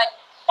feelings, but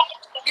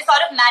they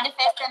sort of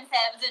manifest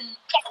themselves in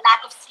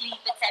lack of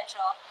sleep, etc.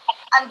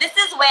 And this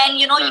is when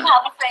you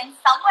have a friend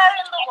somewhere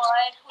in the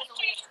world who's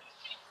awake.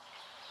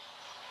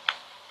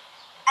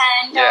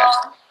 And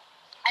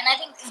and I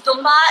think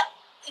Zumba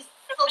is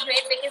so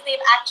great because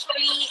they've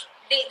actually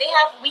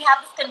we have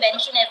this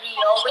convention every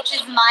year, which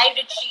is my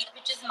retreat,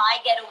 which is my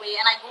getaway,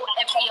 and I go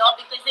every year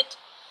because it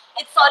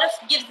sort of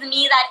gives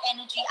me that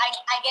energy.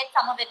 I get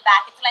some of it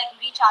back. It's like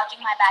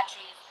recharging my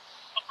batteries.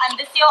 And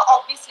this year,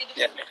 obviously,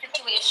 because of the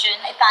situation,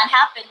 it can't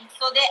happen.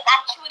 So they're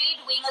actually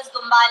doing a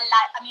Zumba,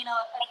 a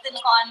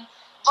Zincon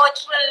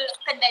virtual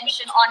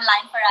convention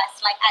online for us,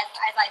 like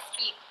as I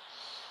speak,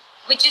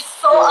 which is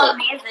so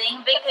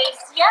amazing because,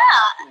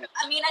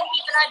 and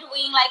people are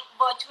doing like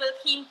virtual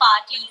theme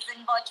parties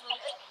and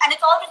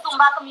it's all the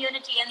Zumba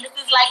community. And this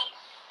is like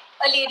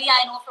a lady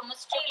I know from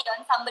Australia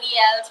and somebody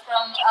else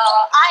from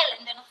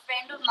Ireland, and a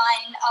friend of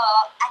mine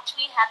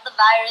actually had the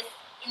virus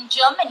in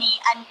Germany,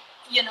 and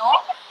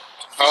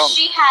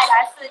she had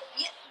us.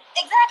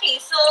 Exactly.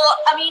 So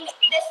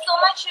there's so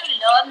much you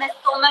learn. There's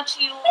so much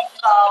you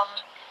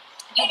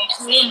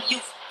gain.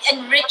 You've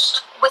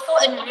enriched. We're so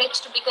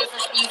enriched because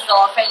of these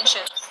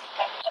friendships.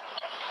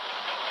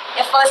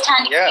 Your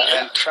first-hand experience.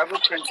 Yeah, and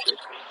travel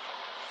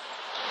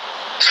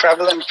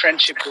and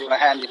friendship go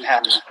hand in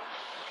hand.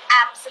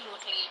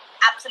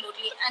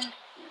 Absolutely. And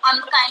I'm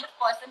the kind of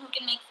person who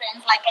can make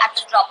friends like at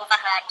the drop of a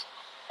hat.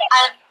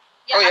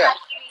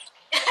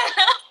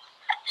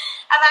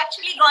 I've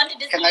actually gone to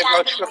Disneyland. Can I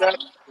vouch for that?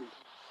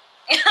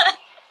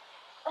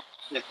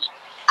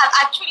 I've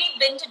actually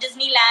been to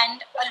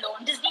Disneyland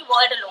alone, Disney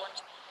World alone.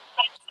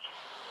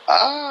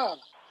 Ah.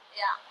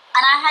 Yeah.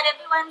 And I had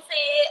everyone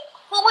say,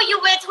 who were you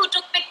with, who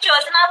took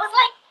pictures? And I was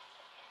like,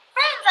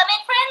 friends. I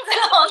made friends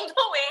along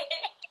the way.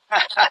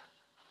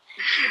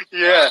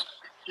 Yeah.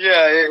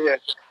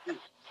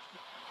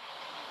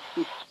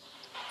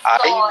 I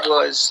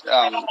was,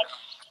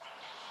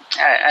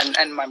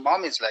 and my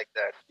mom is like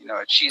that.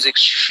 She's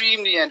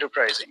extremely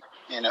enterprising.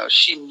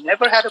 She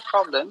never had a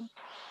problem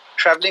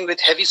traveling with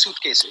heavy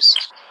suitcases.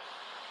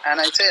 And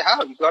I say,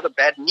 how? You got a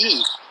bad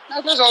knee?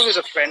 Now, there's always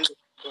a friend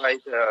by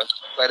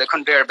the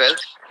conveyor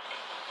belt.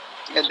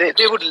 And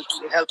they would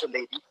help a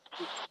lady.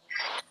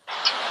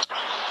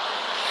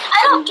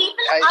 I know,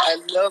 people are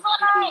so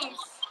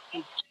nice.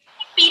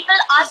 People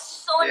are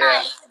so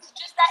nice. It's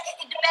just that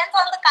it depends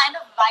on the kind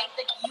of vibe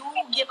that you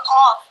give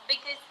off.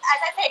 Because, as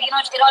I said, it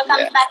all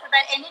comes back to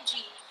that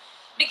energy.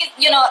 Because,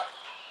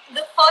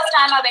 the first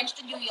time I went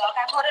to New York,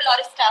 I've heard a lot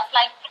of stuff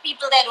like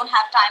people there don't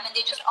have time and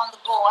they're just on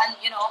the go. And,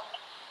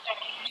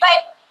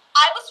 but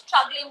I was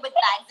struggling with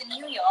bags in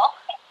New York.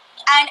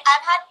 And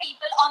I've had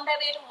people on their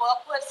way to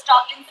work who have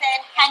stopped and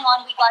said, hang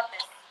on, we got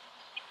this.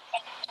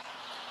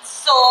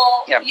 So,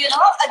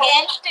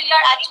 again, till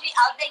you're actually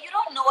out there, you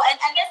don't know. And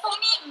there's so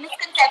many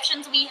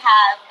misconceptions we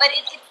have. But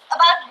it's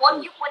about what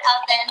you put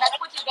out there, and that's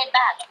what you get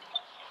back.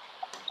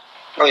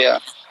 Oh, yeah,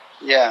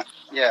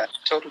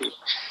 totally.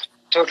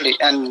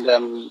 And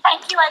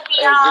thank you,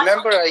 Adriya.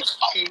 Remember, I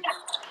keep...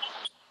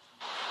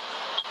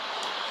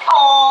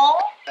 Oh.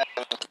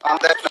 On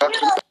that note,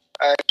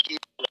 I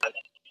keep...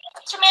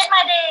 You made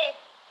my day.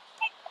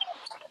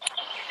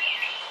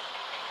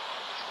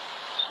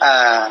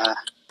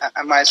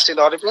 Am I still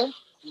audible?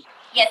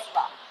 Yes, you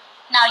are.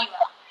 Now you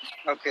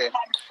are. Okay.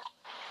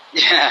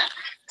 Yeah.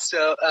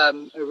 So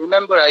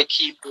remember, I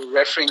keep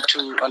referring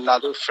to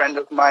another friend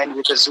of mine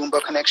with a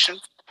Zumba connection.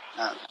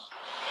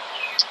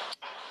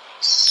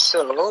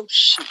 So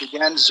she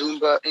began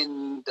Zumba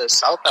in the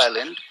South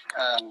Island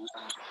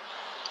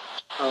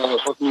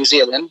of New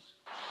Zealand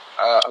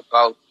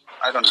about,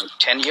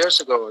 10 years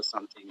ago or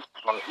something,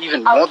 or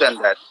even more than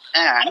that.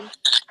 And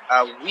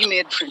we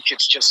made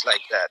friendships just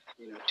like that,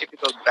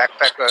 typical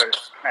backpacker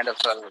kind of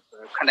a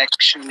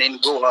connection in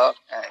Goa.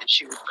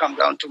 She would come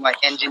down to my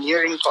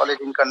engineering college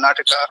in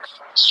Karnataka.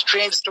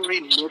 Strange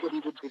story,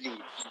 nobody would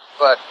believe.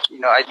 But,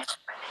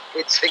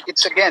 it's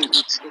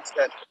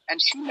that.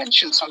 And she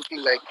mentioned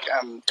something like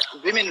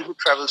women who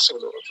travel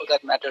solo, or for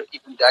that matter,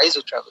 even guys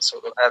who travel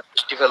solo, have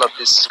developed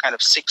this kind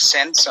of sixth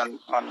sense on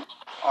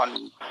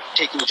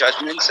taking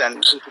judgments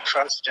and who to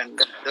trust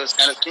and those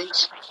kind of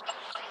things.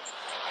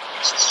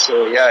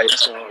 So yeah,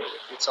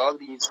 it's all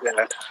these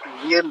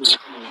real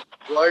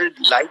world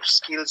life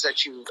skills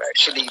that you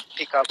actually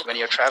pick up when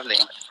you're traveling.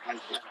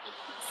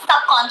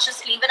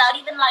 Subconsciously, without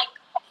even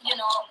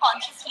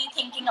consciously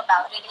thinking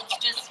about it. It's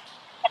just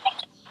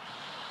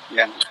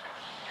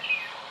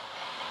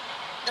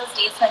those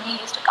days when he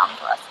used to come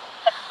to us.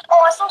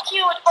 Oh, so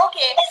cute.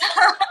 Okay.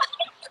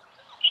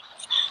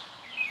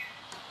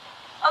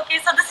 Okay,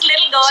 so this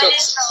little girl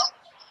is.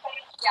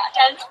 Yeah,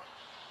 tell me.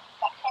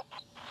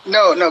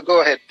 No,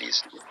 go ahead,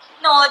 please.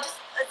 No, just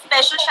a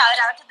special shout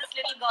out to this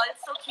little girl.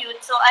 It's so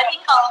cute. So I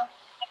think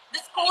the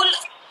school,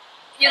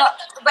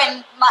 when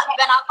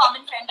our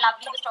common friend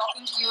Lovely was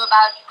talking to you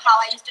about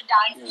how I used to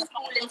dance in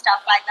school and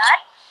stuff like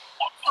that.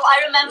 So I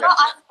remember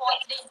our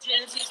sports day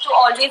drills used to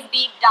always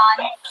be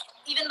done,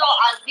 even though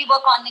we were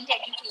convent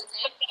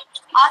educated.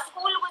 Our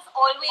school was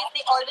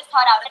they always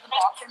thought out of the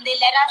box, and they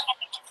let us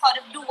sort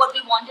of do what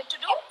we wanted to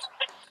do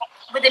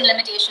within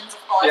limitations,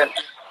 of course. Yeah.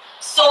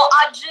 So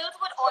our drills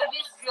would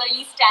always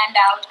really stand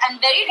out.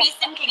 And very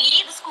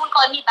recently, the school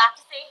called me back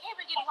to say, hey,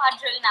 will you do our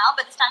drill now,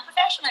 but this time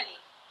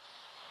professionally?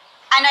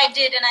 And I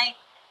did, and I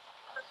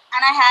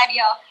had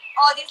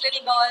all these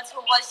little girls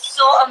who were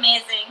so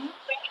amazing.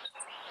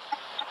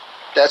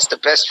 That's the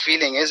best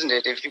feeling, isn't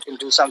it? If you can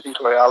do something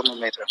for your alma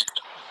mater.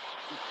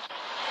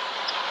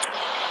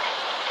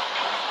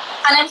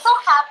 And I'm so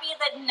happy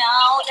that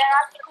now there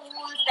are schools,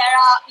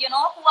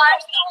 who are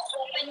so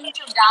open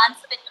to dance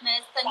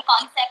fitness and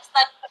concepts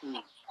that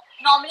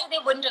normally they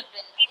wouldn't have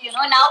been.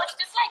 Now it's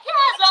just like,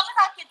 as long as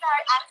our kids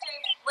are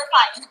active, we're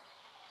fine.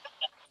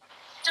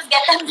 Just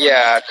get them.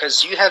 Yeah,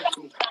 because you have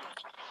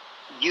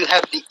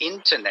the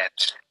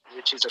internet,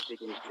 which is a big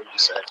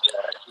influencer.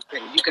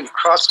 You can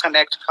cross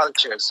connect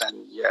cultures,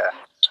 and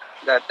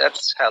that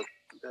helps.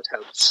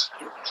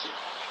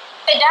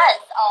 It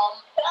does.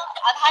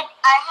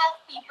 I have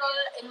people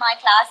in my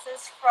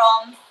classes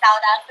from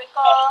South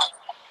Africa,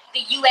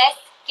 the US,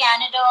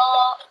 Canada,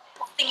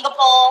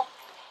 Singapore,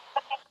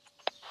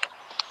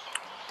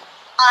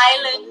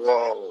 Ireland.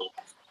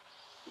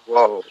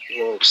 Whoa.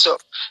 So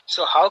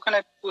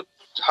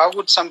how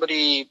would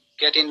somebody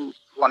get in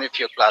one of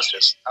your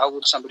classes? How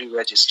would somebody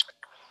register?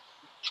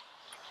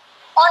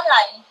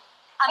 Online.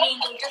 I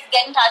mean, they just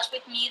get in touch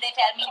with me. They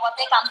tell me what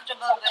they're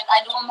comfortable with. I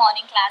do a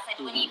morning class. I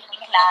do an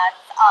evening class.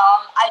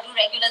 I do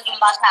regular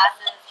Zumba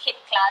classes, hip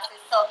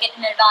classes, circuit,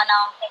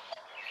 Nirvana.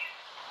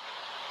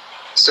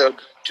 So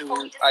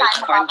I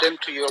find them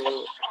to your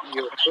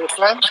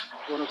profile,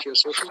 one of your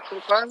social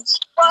profiles?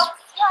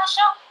 Works. Yeah,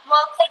 sure.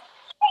 Works.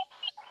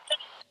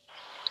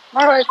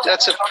 All right.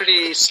 That's a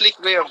pretty slick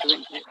way of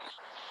doing it.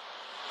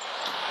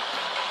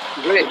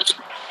 Great.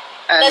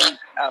 And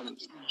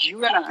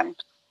you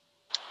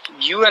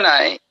and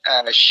I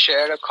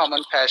share a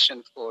common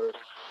passion for,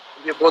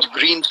 we're both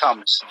green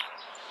thumbs.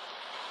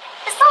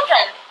 Is that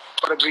right?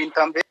 For a green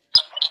thumb?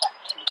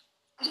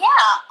 Yeah,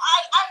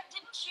 I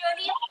didn't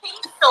really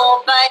think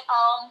so, but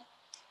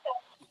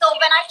so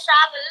when I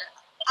travel,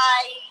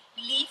 I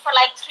leave for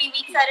like 3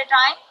 weeks at a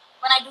time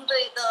when I do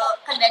the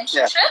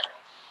convention trip.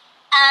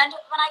 And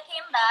when I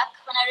came back,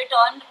 when I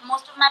returned,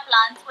 most of my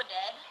plants were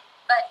dead,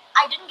 but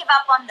I didn't give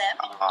up on them.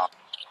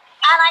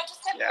 And I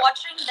just kept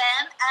watering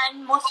them,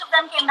 and most of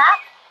them came back.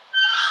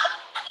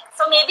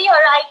 So maybe you're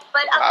right,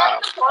 but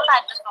I've never told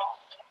that before.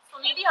 So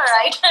maybe you're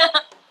right.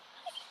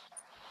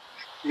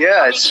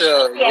 Yeah,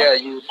 so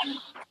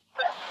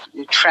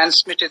you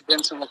transmitted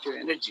them some of your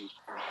energy.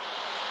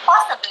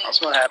 Possibly. That's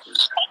what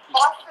happens.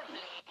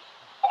 Possibly.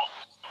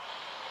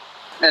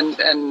 And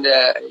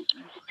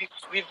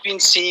we've been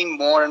seeing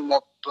more and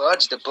more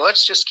birds. The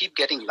birds just keep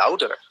getting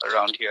louder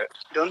around here,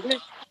 don't they?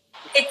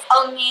 It's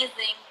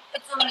amazing.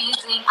 It's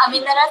amazing. I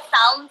mean, there are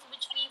sounds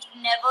which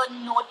we've never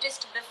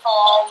noticed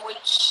before,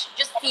 which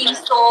just seem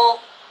so...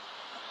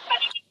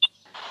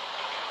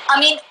 I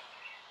mean,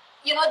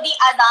 the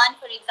adhan,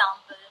 for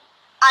example.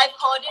 I've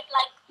heard it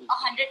like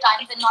 100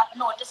 times and not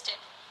noticed it.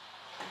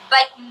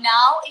 But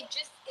now it's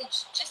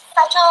just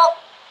such a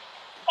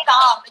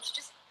calm. It's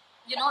just,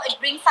 it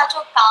brings such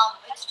a calm.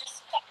 It's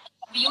just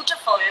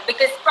beautiful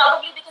because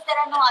there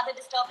are no other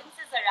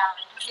disturbances around,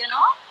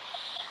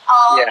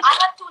 I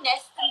have 2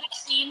 nests in the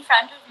tree in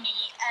front of me,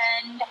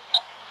 and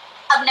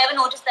I've never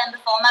noticed them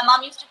before. My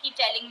mom used to keep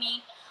telling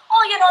me,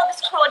 oh,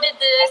 this crow did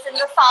this, and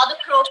the father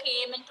crow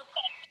came and took...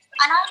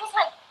 And I was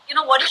like,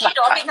 what is she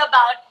talking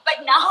about?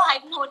 But now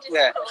I've noticed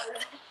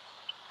crows.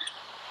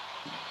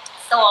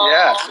 So...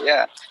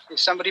 Yeah. If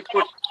somebody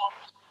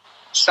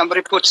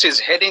puts his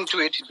head into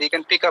it, they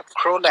can pick up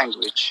crow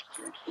language.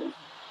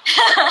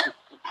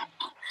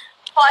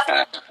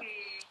 Possibly.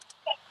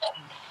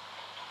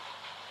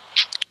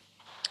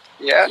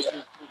 Yeah,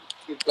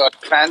 you've got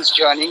fans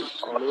joining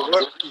all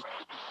over.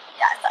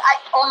 Yeah, so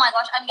oh my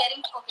gosh, I'm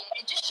getting... Okay,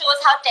 it just shows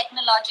how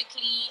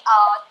technologically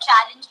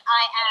challenged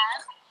I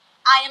am.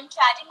 I am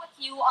chatting with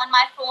you on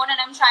my phone and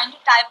I'm trying to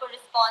type a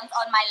response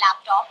on my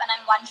laptop and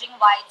I'm wondering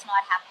why it's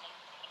not happening.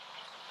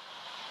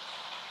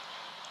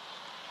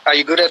 Are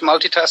you good at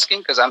multitasking?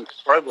 Because I'm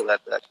horrible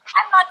at that.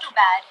 I'm not too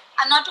bad,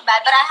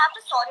 but I have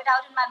to sort it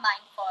out in my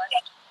mind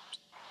first.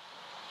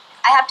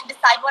 I have to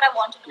decide what I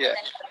want to do and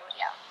then do it,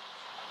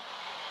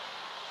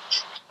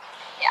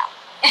 Yeah.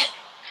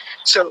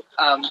 So,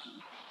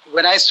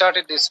 when I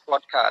started this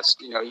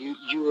podcast,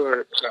 you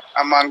were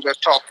among the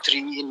top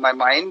 3 in my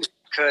mind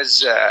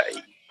because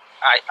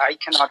I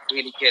cannot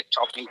really get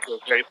talking to a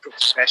very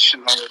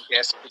professional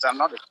guest because I'm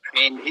not a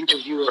trained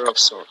interviewer of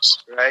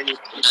sorts, right?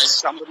 It's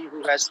somebody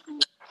who has to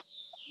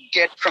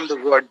get from the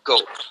word go.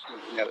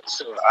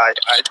 So I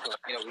thought,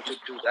 we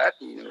could do that.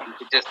 We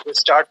could just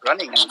start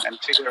running and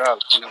figure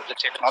out, the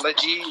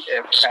technology.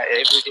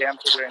 Every day I'm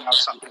figuring out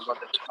something about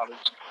the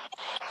technology.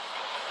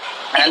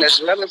 And as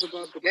well as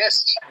about the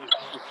guest.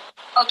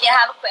 Okay, I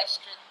have a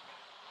question.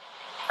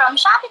 From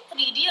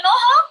Shapitri, do you know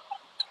her?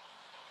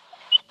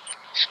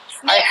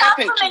 Name sounds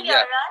familiar,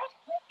 right?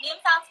 Name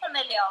sounds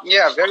familiar.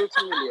 Yeah, very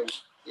familiar.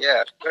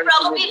 Yeah, very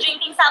Probably familiar.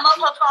 drinking some of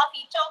her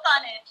coffee. Choke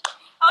on it.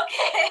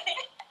 Okay.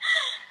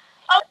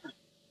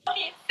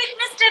 Okay,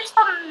 fitness tips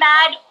for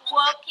mad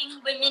working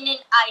women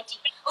in IT.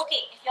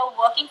 Okay, if you're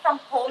working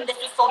from home,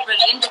 this is so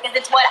brilliant because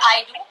it's what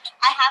I do.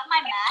 I have my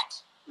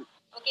mat.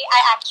 Okay, I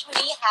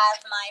actually have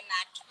my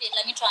mat. Wait,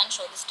 let me try and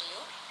show this to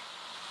you.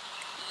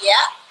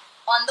 Yeah,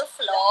 on the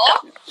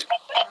floor,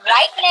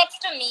 right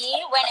next to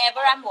me whenever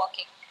I'm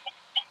working.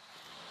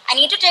 I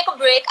need to take a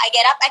break. I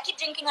get up. I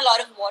keep drinking a lot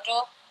of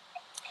water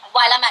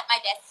while I'm at my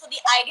desk. So the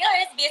idea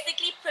is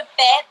basically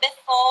prepare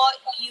before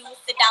you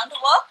sit down to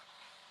work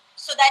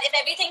so that if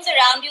everything's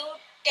around you,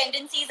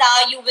 tendencies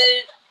are you will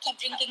keep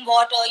drinking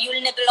water, you'll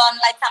nibble on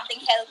like something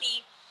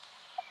healthy.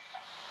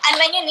 And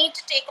when you need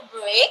to take a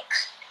break,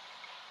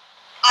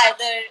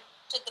 either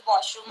to the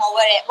washroom or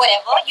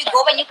wherever, you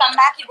go, when you come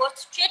back, you go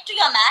straight to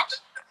your mat,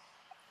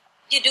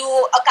 you do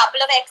a couple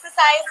of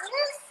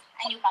exercises,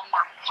 and you come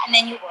back, and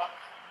then you work.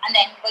 And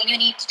then when you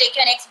need to take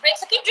your next break,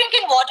 so keep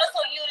drinking water,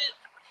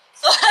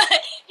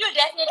 you'll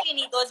definitely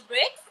need those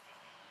breaks.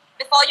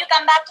 Before you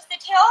come back to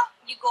sit here,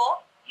 you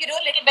go, you do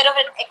a little bit of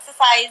an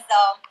exercise,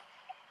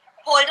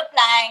 hold a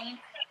plank,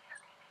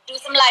 do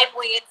some light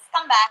weights,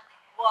 come back,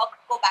 work,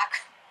 go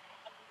back.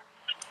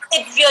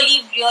 It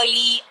really,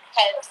 really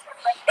helps.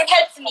 It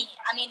helps me.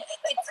 I mean,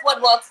 it's what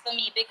works for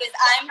me because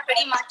I'm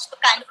pretty much the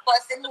kind of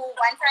person who,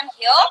 once I'm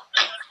here,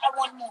 I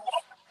won't move.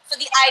 So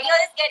the idea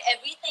is get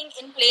everything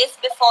in place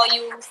before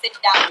you sit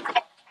down.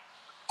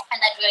 And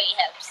that really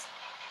helps.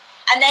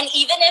 And then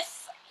even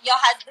if your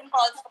husband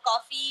calls for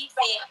coffee,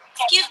 say,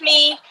 excuse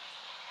me,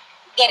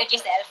 get it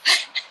yourself.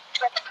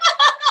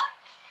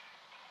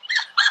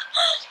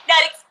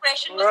 That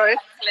expression was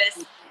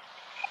priceless.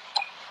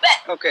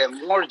 Okay,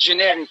 more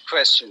generic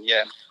question,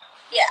 yeah.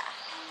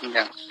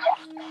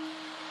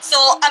 So,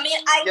 I mean,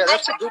 I don't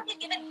really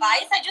give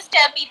advice. I just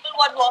tell people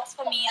what works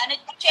for me. And it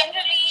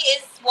generally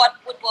is what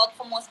would work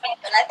for most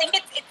people. I think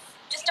it's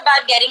just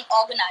about getting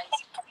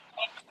organized.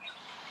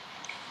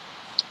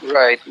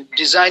 Right.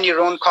 Design your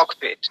own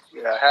cockpit.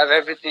 Yeah. Have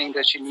everything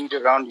that you need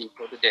around you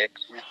for the day.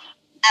 Yeah.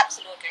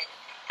 Absolutely.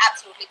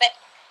 Absolutely. But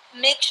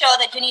make sure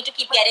that you need to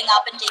keep getting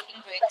up and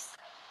taking breaks.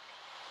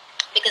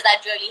 Because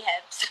that really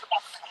helps.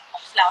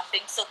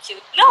 Laughing, so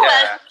cute. You're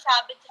welcome,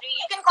 Shabitri.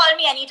 You can call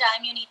me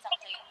anytime you need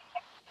something.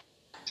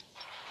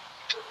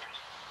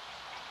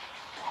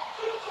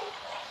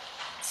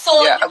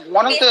 So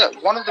one of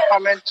the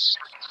comments.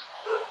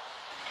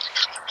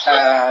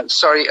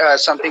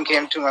 Something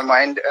came to my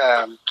mind.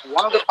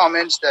 One of the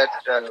comments that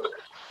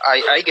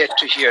I get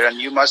to hear, and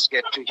you must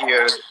get to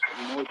hear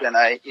more than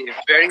I,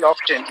 very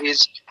often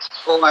is,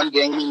 "Oh, I'm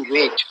gaining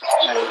weight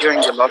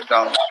during the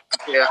lockdown.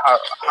 Okay,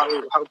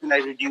 how can I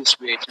reduce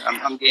weight?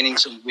 I'm gaining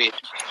some weight."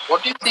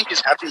 What do you think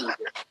is happening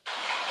here?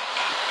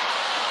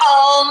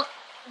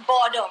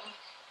 Boredom.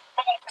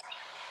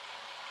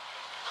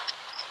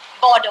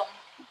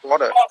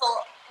 So,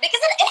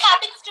 because it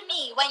happens to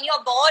me. When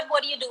you're bored,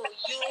 what do?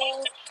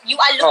 You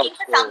are looking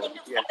for something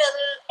to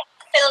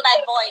fill that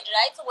void,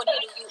 right? So what do?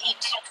 You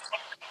eat.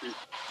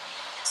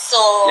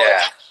 So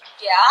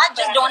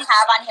just don't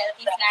have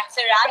unhealthy snacks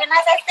around. And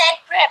as I said,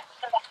 prep.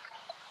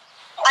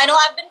 I know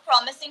I've been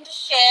promising to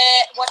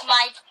share what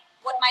my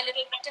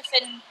little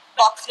tiffin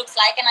box looks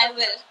like, and I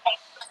will.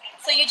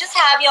 So you just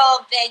have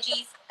your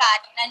veggies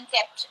cut and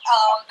kept,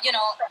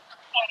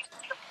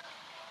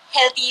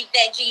 healthy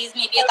veggies,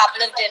 maybe a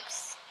couple of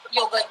dips,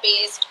 yogurt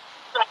based,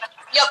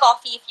 your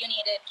coffee if you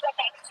need it,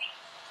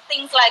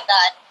 things like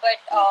that.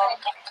 But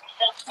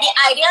the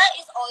idea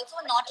is also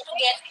not to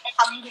get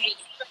hungry,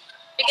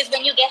 because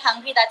when you get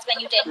hungry, that's when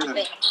you tend to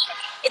binge.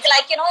 It's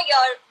like,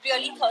 you're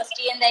really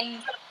thirsty and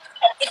then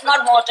it's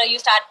not water, you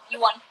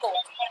want Coke.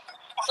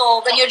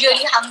 So when you're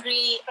really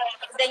hungry,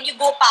 then you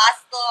go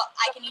past the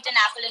I can eat an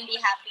apple and be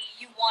happy.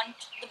 You want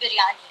the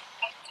biryani.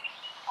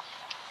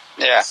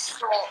 Yeah.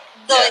 So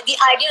the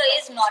idea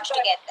is not to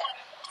get there.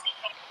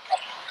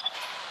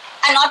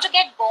 And not to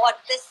get bored,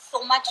 there's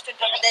so much to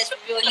do. There's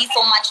really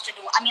so much to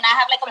do. I mean, I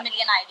have like a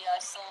million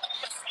ideas, so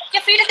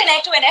you're free to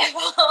connect whenever.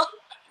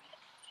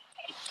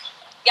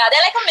 Yeah, there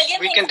are like a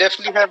million We things can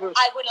definitely have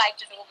I would like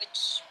to do,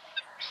 which...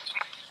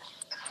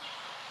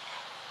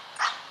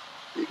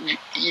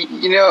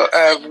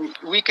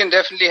 we can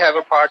definitely have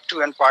a part 2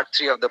 and part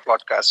 3 of the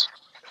podcast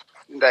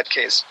in that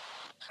case.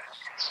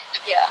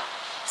 Yeah.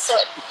 So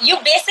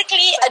you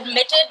basically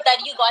admitted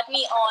that you got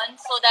me on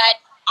so that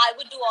I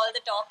would do all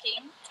the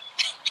talking.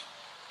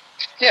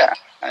 Yeah,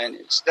 and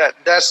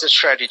that's the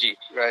strategy,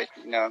 right?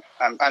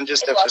 I'm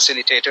just a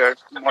facilitator,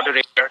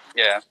 moderator.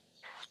 Yeah.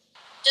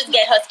 Just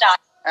get her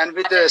started. And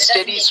with the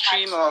steady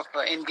stream of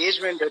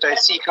engagement that I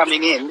see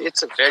coming in,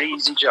 it's a very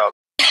easy job.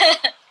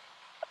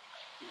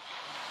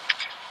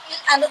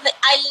 And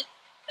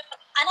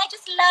I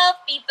just love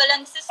people,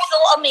 and this is so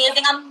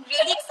amazing. I'm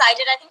really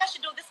excited. I think I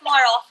should do this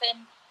more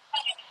often.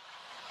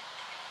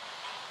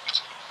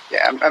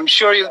 Yeah, I'm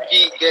sure you'll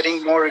be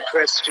getting more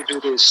requests to do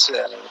this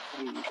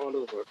all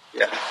over.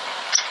 Yeah.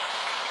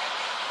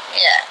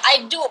 Yeah,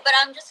 I do, but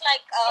I'm just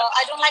like,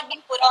 I don't like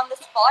being put on the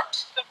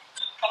spot.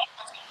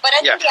 But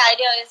I think the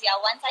idea is,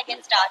 once I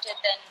get started,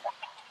 then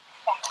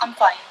I'm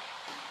fine.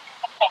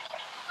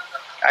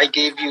 I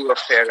gave you a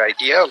fair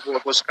idea of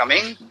what was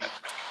coming.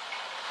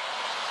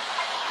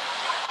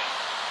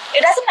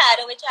 It doesn't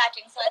matter, we're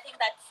chatting, so I think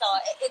that's,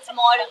 it's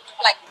more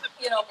like,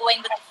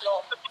 going with the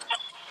flow.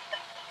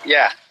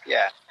 Yeah,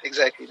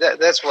 exactly.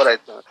 That's what I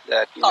thought.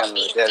 That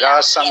there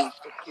are some.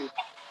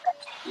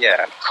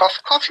 Yeah,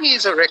 coffee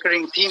is a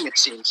recurring theme. It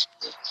seems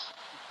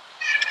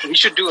we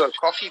should do a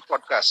coffee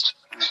podcast.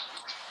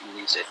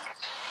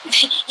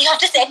 You have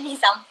to send me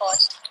some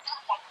first.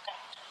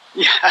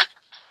 Yeah.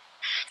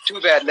 Too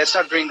bad. Let's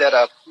not bring that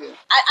up. Yeah.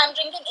 I'm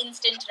drinking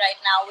instant right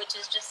now, which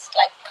is just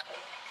like.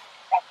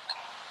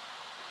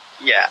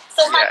 Yeah.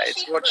 So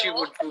it's what you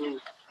would do.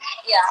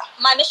 Yeah,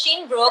 my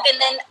machine broke, and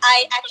then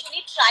I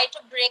actually tried to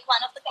break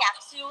one of the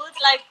capsules,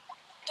 like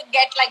to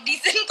get like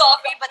decent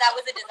coffee, but that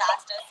was a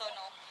disaster. So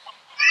no.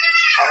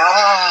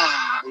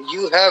 Ah,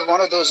 you have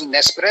one of those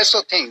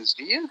Nespresso things,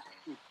 do you?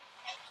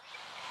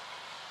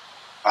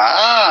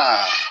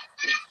 Ah,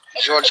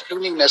 George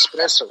Clooney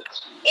Nespresso.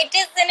 It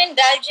is an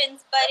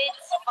indulgence, but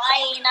it's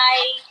fine.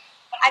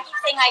 I keep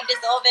saying I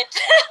deserve it.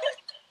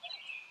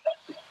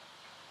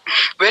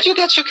 Where do you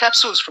get your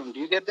capsules from? Do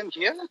you get them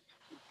here?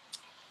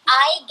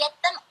 I get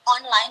them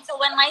online. So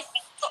when I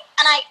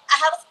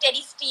have a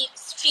steady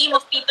stream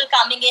of people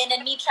coming in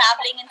and me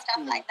traveling and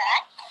stuff like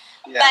that.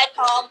 Yeah.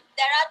 But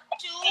there are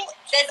two.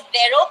 There's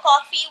Vero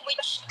Coffee,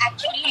 which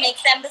actually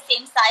makes them the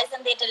same size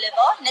and they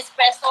deliver.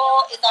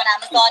 Nespresso is on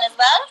Amazon as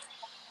well.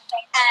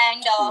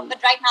 And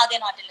but right now they're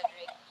not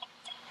delivering.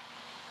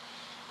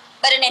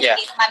 But in any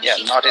case, my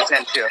machine. Yeah, not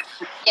essential.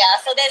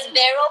 Yeah, so there's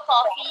Vero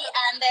Coffee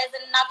and there's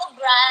another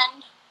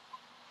brand.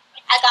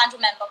 I can't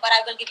remember, but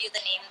I will give you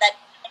the name.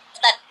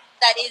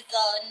 That is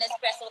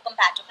Nespresso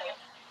compatible.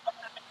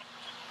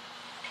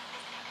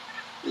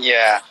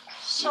 Yeah.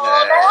 So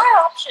there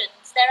are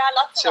options. There are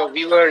lots of options.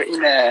 We were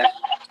in a...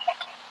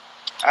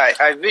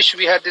 I wish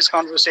we had this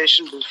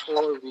conversation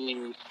before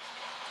we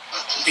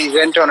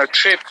went on a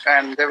trip,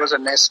 and there was a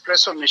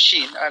Nespresso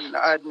machine, and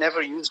I'd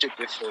never used it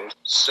before.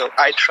 So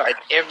I tried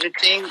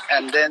everything,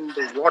 and then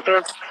the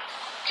water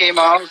came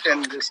out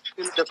and just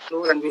filled the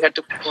floor, and we had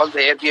to call the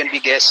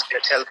Airbnb guest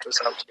that helped us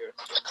out here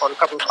for a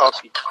cup of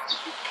coffee.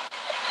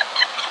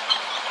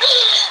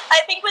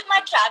 I think with my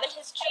travel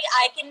history,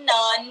 I can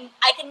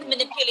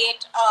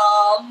manipulate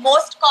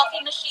most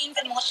coffee machines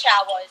and most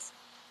showers.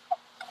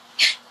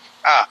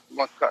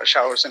 Most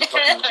showers and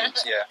coffee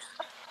machines, yeah.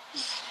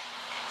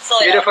 So,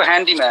 bit of a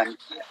handyman.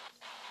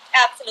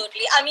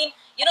 Absolutely. I mean,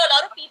 a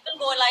lot of people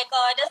go like,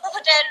 does the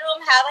hotel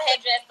room have a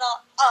hairdresser,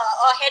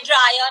 a hair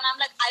dryer? And I'm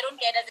like, I don't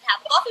care. Does it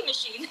have a coffee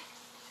machine?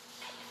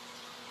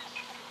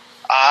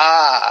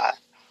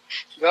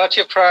 Got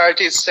your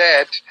priorities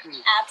set.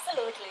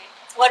 Absolutely.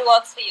 It's what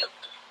works for you.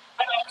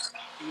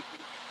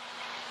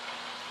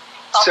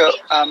 So,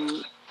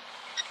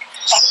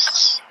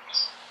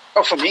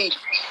 for me?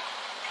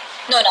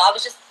 No, I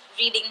was just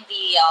reading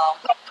the...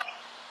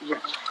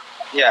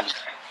 Yeah,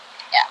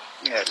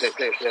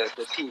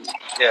 the theme.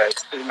 Yeah,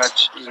 it's pretty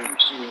much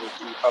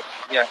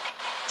yeah.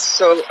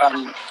 So,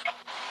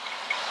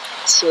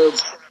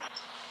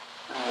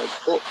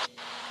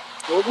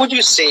 what would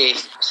you say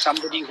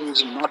somebody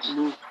who's not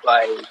moved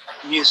by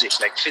music,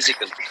 like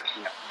physically?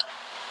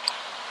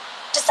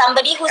 To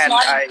somebody who's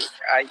not...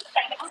 I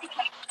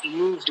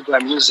moved by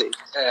music.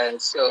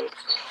 So,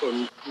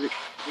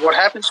 what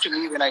happens to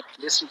me when I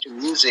listen to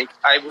music,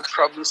 I would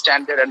probably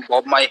stand there and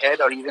bob my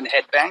head or even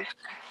headbang.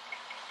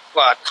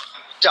 But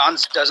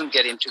dance doesn't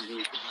get into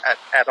me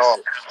at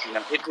all.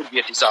 It would be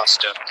a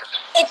disaster.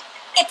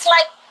 It's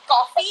like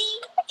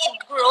coffee.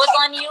 It grows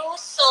on you,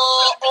 so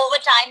over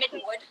time it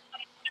would.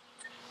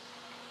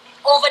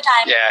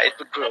 Yeah, it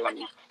would grow on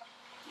you.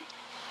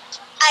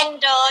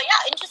 And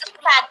interesting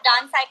fact,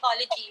 dance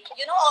psychology.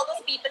 All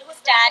those people who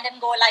stand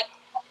and go like,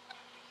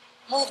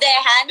 move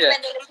their hands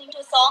when they're listening to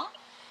a song.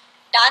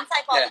 Dance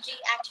psychology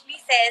actually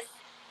says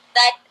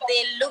that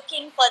they're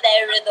looking for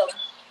their rhythm.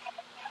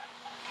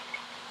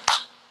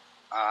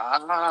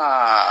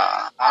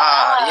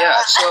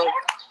 Yeah. So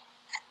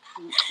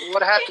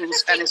what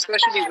happens, and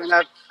especially when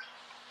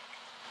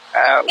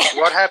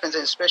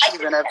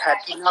I've had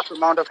enough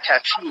amount of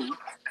caffeine,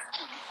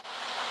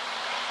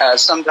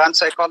 some done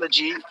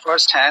psychology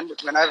firsthand.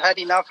 When I've had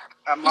enough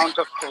amount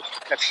of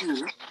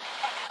caffeine,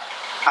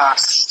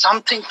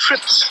 something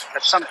trips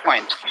at some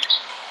point,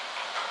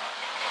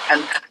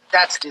 and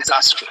that's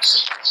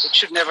disastrous. It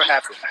should never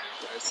happen.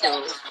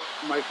 So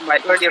my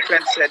earlier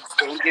friend said,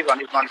 don't give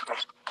anyone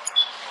coffee.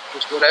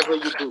 Just whatever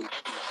you do,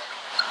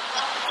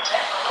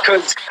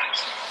 because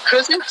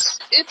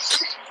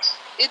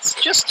it's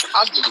just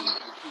ugly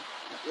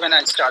when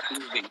I start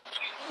moving.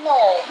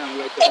 No,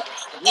 Like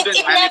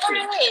it never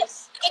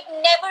is. It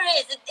never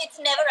is. It's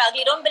never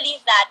ugly. Don't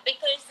believe that,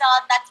 because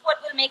that's what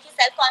will make you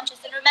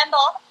self-conscious. And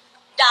remember,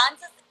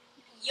 dance is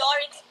your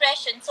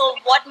expression. So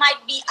what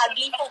might be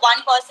ugly for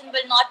one person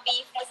will not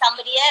be for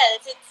somebody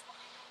else.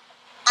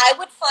 I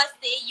would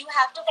first say you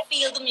have to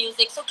feel the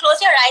music. So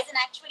close your eyes and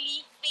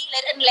actually feel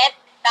it and let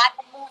that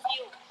move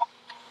you.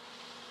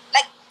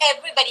 Like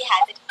everybody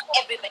has it.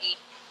 Everybody.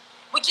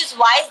 Which is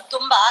why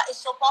Zumba is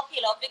so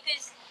popular,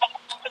 because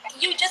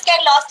you just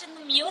get lost in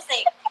the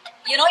music.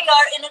 You know,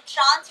 you're in a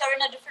trance, you're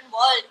in a different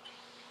world.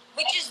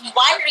 Which is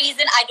one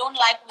reason I don't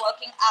like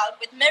working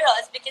out with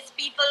mirrors, because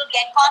people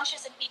get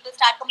conscious and people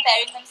start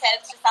comparing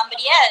themselves to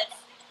somebody else.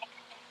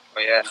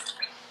 Oh, yeah.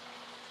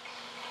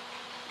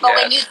 But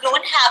when you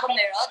don't have a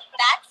mirror,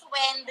 that's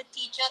when the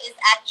teacher is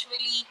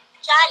actually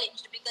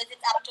challenged, because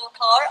it's up to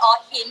her or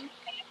him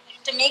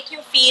to make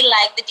you feel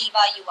like the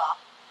diva you are.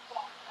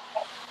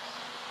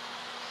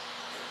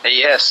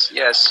 Yes.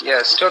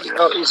 Totally.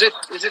 Oh, is it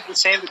the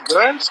same with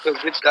girls?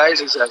 Because with guys,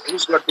 is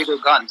who's got bigger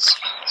guns?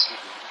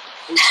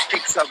 Who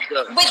picks up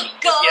the? With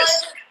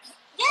girls,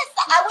 yes,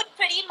 I would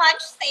pretty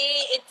much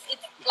say it's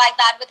like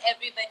that with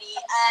everybody.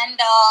 And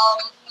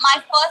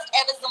my first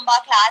ever Zumba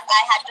class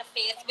I had to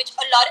face, which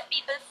a lot of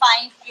people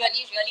find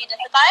really, really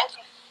difficult.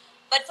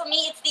 But for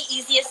me, it's the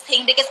easiest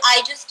thing, because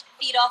I just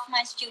feed off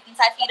my students.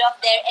 I feed off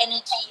their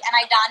energy and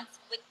I dance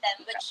with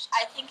them, which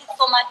I think is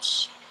so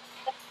much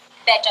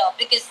better,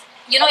 because,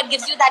 you know, it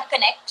gives you that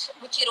connect,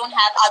 which you don't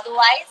have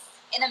otherwise.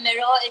 In a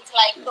mirror, it's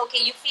like,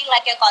 okay, you feel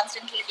like you're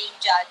constantly being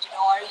judged,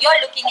 or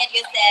you're looking at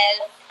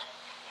yourself.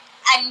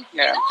 And,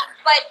 you know,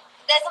 but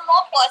there's a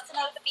more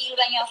personal feel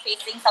when you're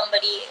facing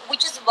somebody,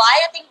 which is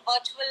why I think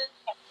virtual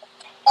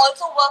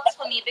also works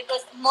for me,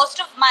 because most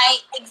of my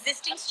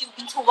existing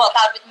students who work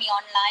out with me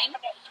online,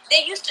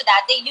 they're used to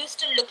that. They're used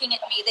to looking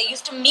at me. They're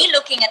used to me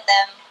looking at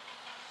them.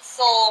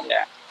 So,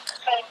 yeah,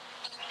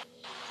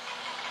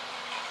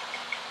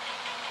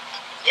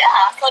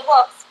 so it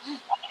works.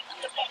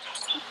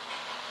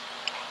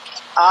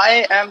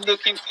 I am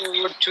looking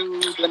forward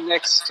to the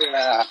next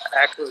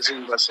Acro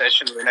Zumba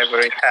session whenever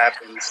it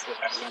happens.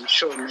 I'm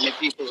sure many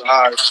people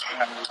are.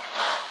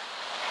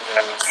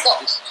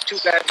 It's too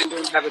bad we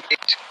don't have a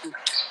date.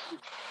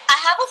 I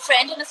have a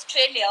friend in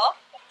Australia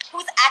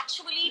who's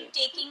actually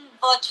taking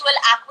virtual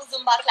Aqua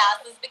Zumba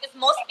classes, because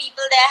most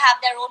people there have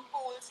their own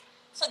pools.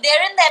 So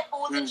they're in their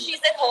pools and she's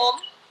at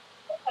home,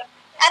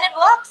 and it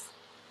works.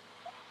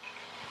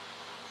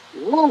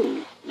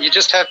 Ooh. You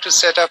just have to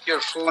set up your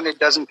phone, it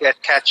doesn't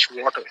catch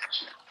water.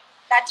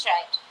 That's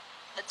right.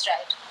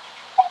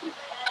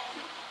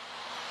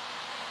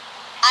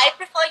 I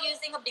prefer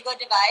using a bigger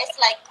device.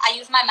 Like, I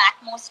use my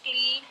Mac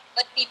mostly,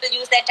 but people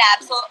use their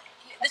tab, so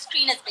the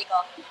screen is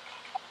bigger.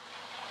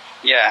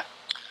 Yeah.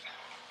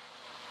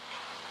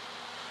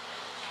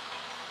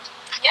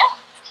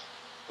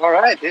 All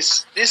right.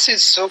 This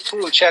is so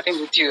cool chatting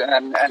with you,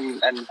 and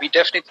we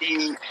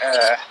definitely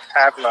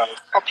have a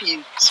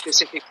coffee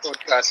specific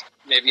podcast,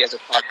 maybe as a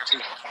part 2.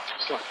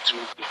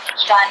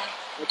 Done.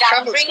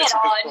 Bring it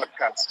on.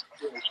 Podcast.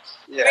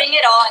 Yeah. Bring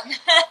it on.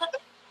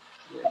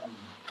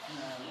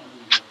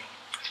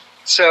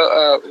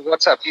 So,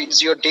 what's up?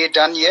 Is your day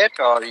done yet,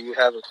 or you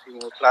have a few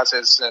more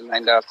classes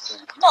lined up?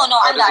 No,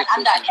 I'm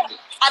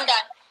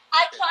done.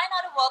 I try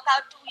not to work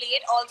out too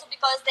late, also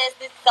because there's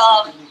this,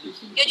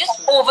 you're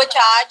just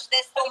overcharged.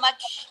 There's so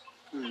much,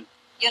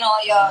 you know,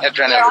 you're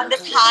on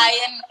this high,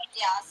 and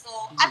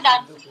so I'm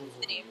done for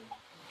the day.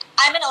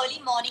 I'm an early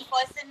morning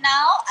person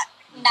now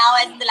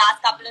as in the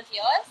last couple of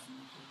years.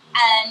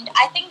 And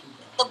I think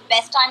the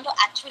best time to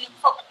actually,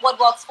 for what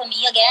works for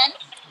me, again,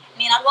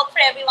 may not work for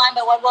everyone,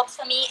 but what works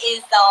for me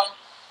is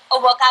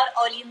a workout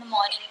early in the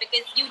morning,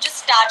 because you just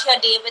start your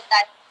day with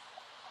that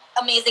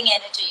amazing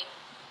energy.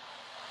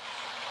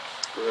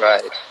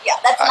 Right. Yeah,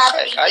 that's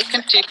another thing. I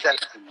can take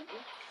that.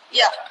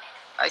 Yeah.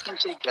 I can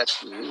take that.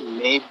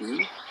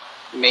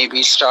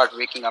 Maybe start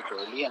waking up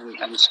early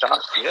and start.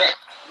 Yeah.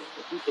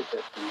 I can take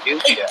that from you.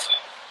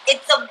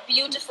 It's a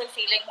beautiful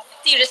feeling.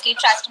 Seriously,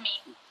 trust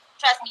me.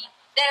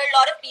 There are a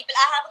lot of people.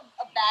 I have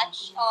a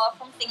batch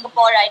from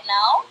Singapore right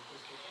now.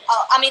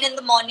 In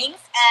the mornings,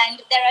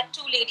 and there are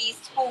 2 ladies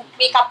who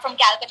wake up from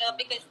Calcutta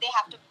because they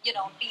have to,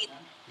 be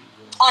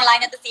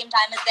online at the same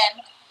time as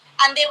them.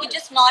 And they were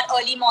just not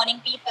early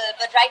morning people.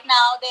 But right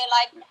now, they're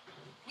like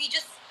we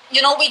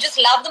just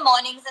love the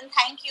mornings, and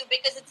thank you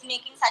because it's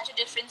making such a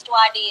difference to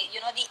our day.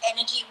 The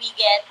energy we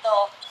get,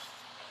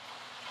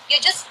 you're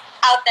just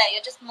out there,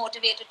 you're just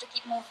motivated to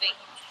keep moving.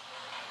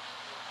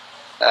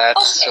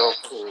 That's so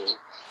cool.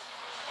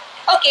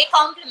 Okay,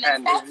 compliments.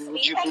 And that's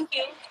sweet. Thank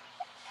you.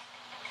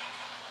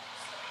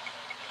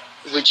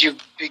 Would you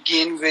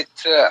begin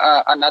with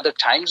another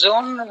time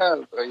zone?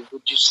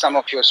 Would some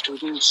of your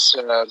students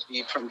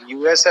be from the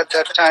US at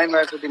that time,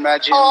 I would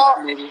imagine?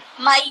 Maybe?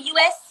 My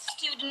US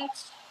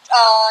students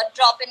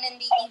drop in the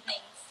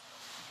evenings.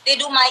 They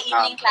do my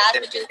evening class,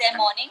 which is their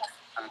morning.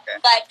 Okay.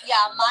 But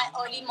yeah, my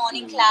early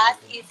morning class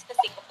is for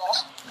Singapore,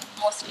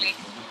 mostly.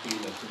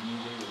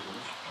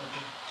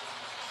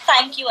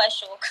 Thank you,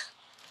 Ashok.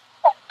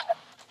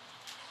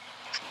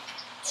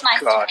 It's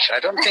nice. Gosh, I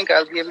don't think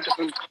I'll be able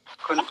to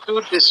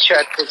conclude this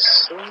chat because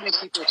so many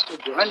people are still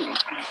joining.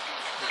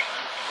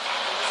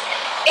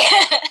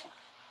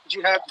 Do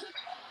you have...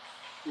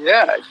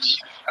 Yeah.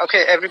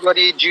 Okay,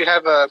 everybody, do you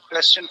have a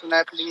question for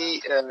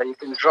Natalie? You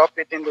can drop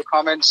it in the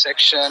comment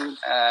section,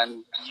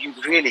 and you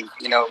really,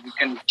 we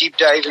can deep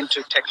dive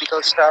into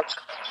technical stuff.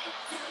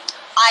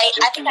 I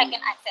think I can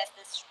access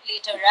this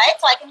later, right?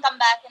 So I can come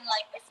back and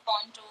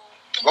respond to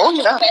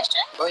the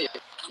questions? Oh, yeah.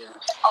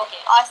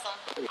 Okay, awesome.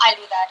 I'll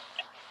do that.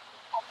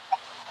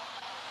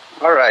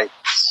 All right.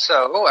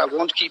 So I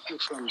won't keep you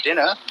from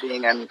dinner,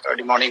 being an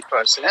early morning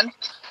person.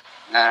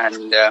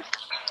 And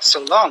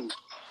so long.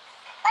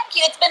 Thank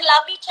you. It's been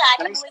lovely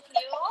chatting with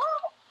you.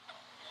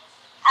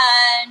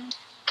 And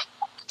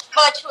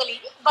virtually,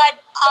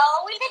 but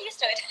we'll get used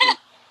to it.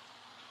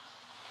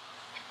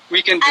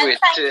 We can do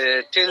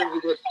it till we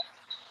get...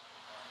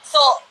 So,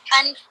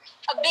 and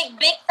a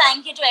big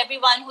thank you to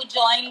everyone who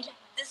joined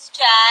this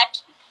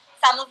chat.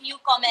 Some of you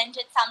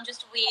commented, some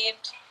just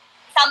waved.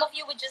 Some of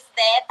you were just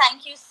there.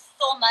 Thank you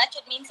so much.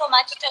 It means so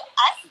much to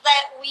us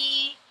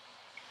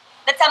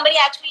that somebody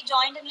actually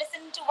joined and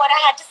listened to what I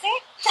had to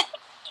say.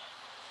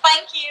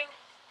 Thank you.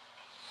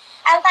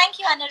 And thank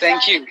you, Anurag.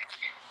 Thank you.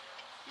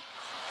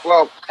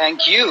 Well,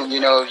 thank you.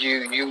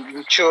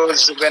 You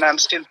chose when I'm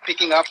still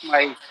picking up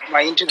my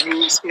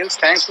interviewing skills.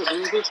 Thanks for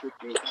doing this with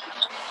me.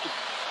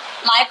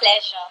 My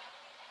pleasure.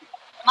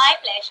 My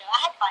pleasure. I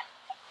had fun.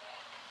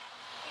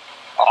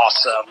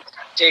 Awesome.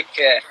 Take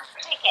care.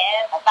 Take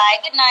care. Bye-bye.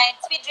 Good night.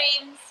 Sweet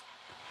dreams.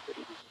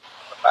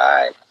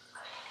 Bye-bye.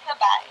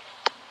 Bye-bye.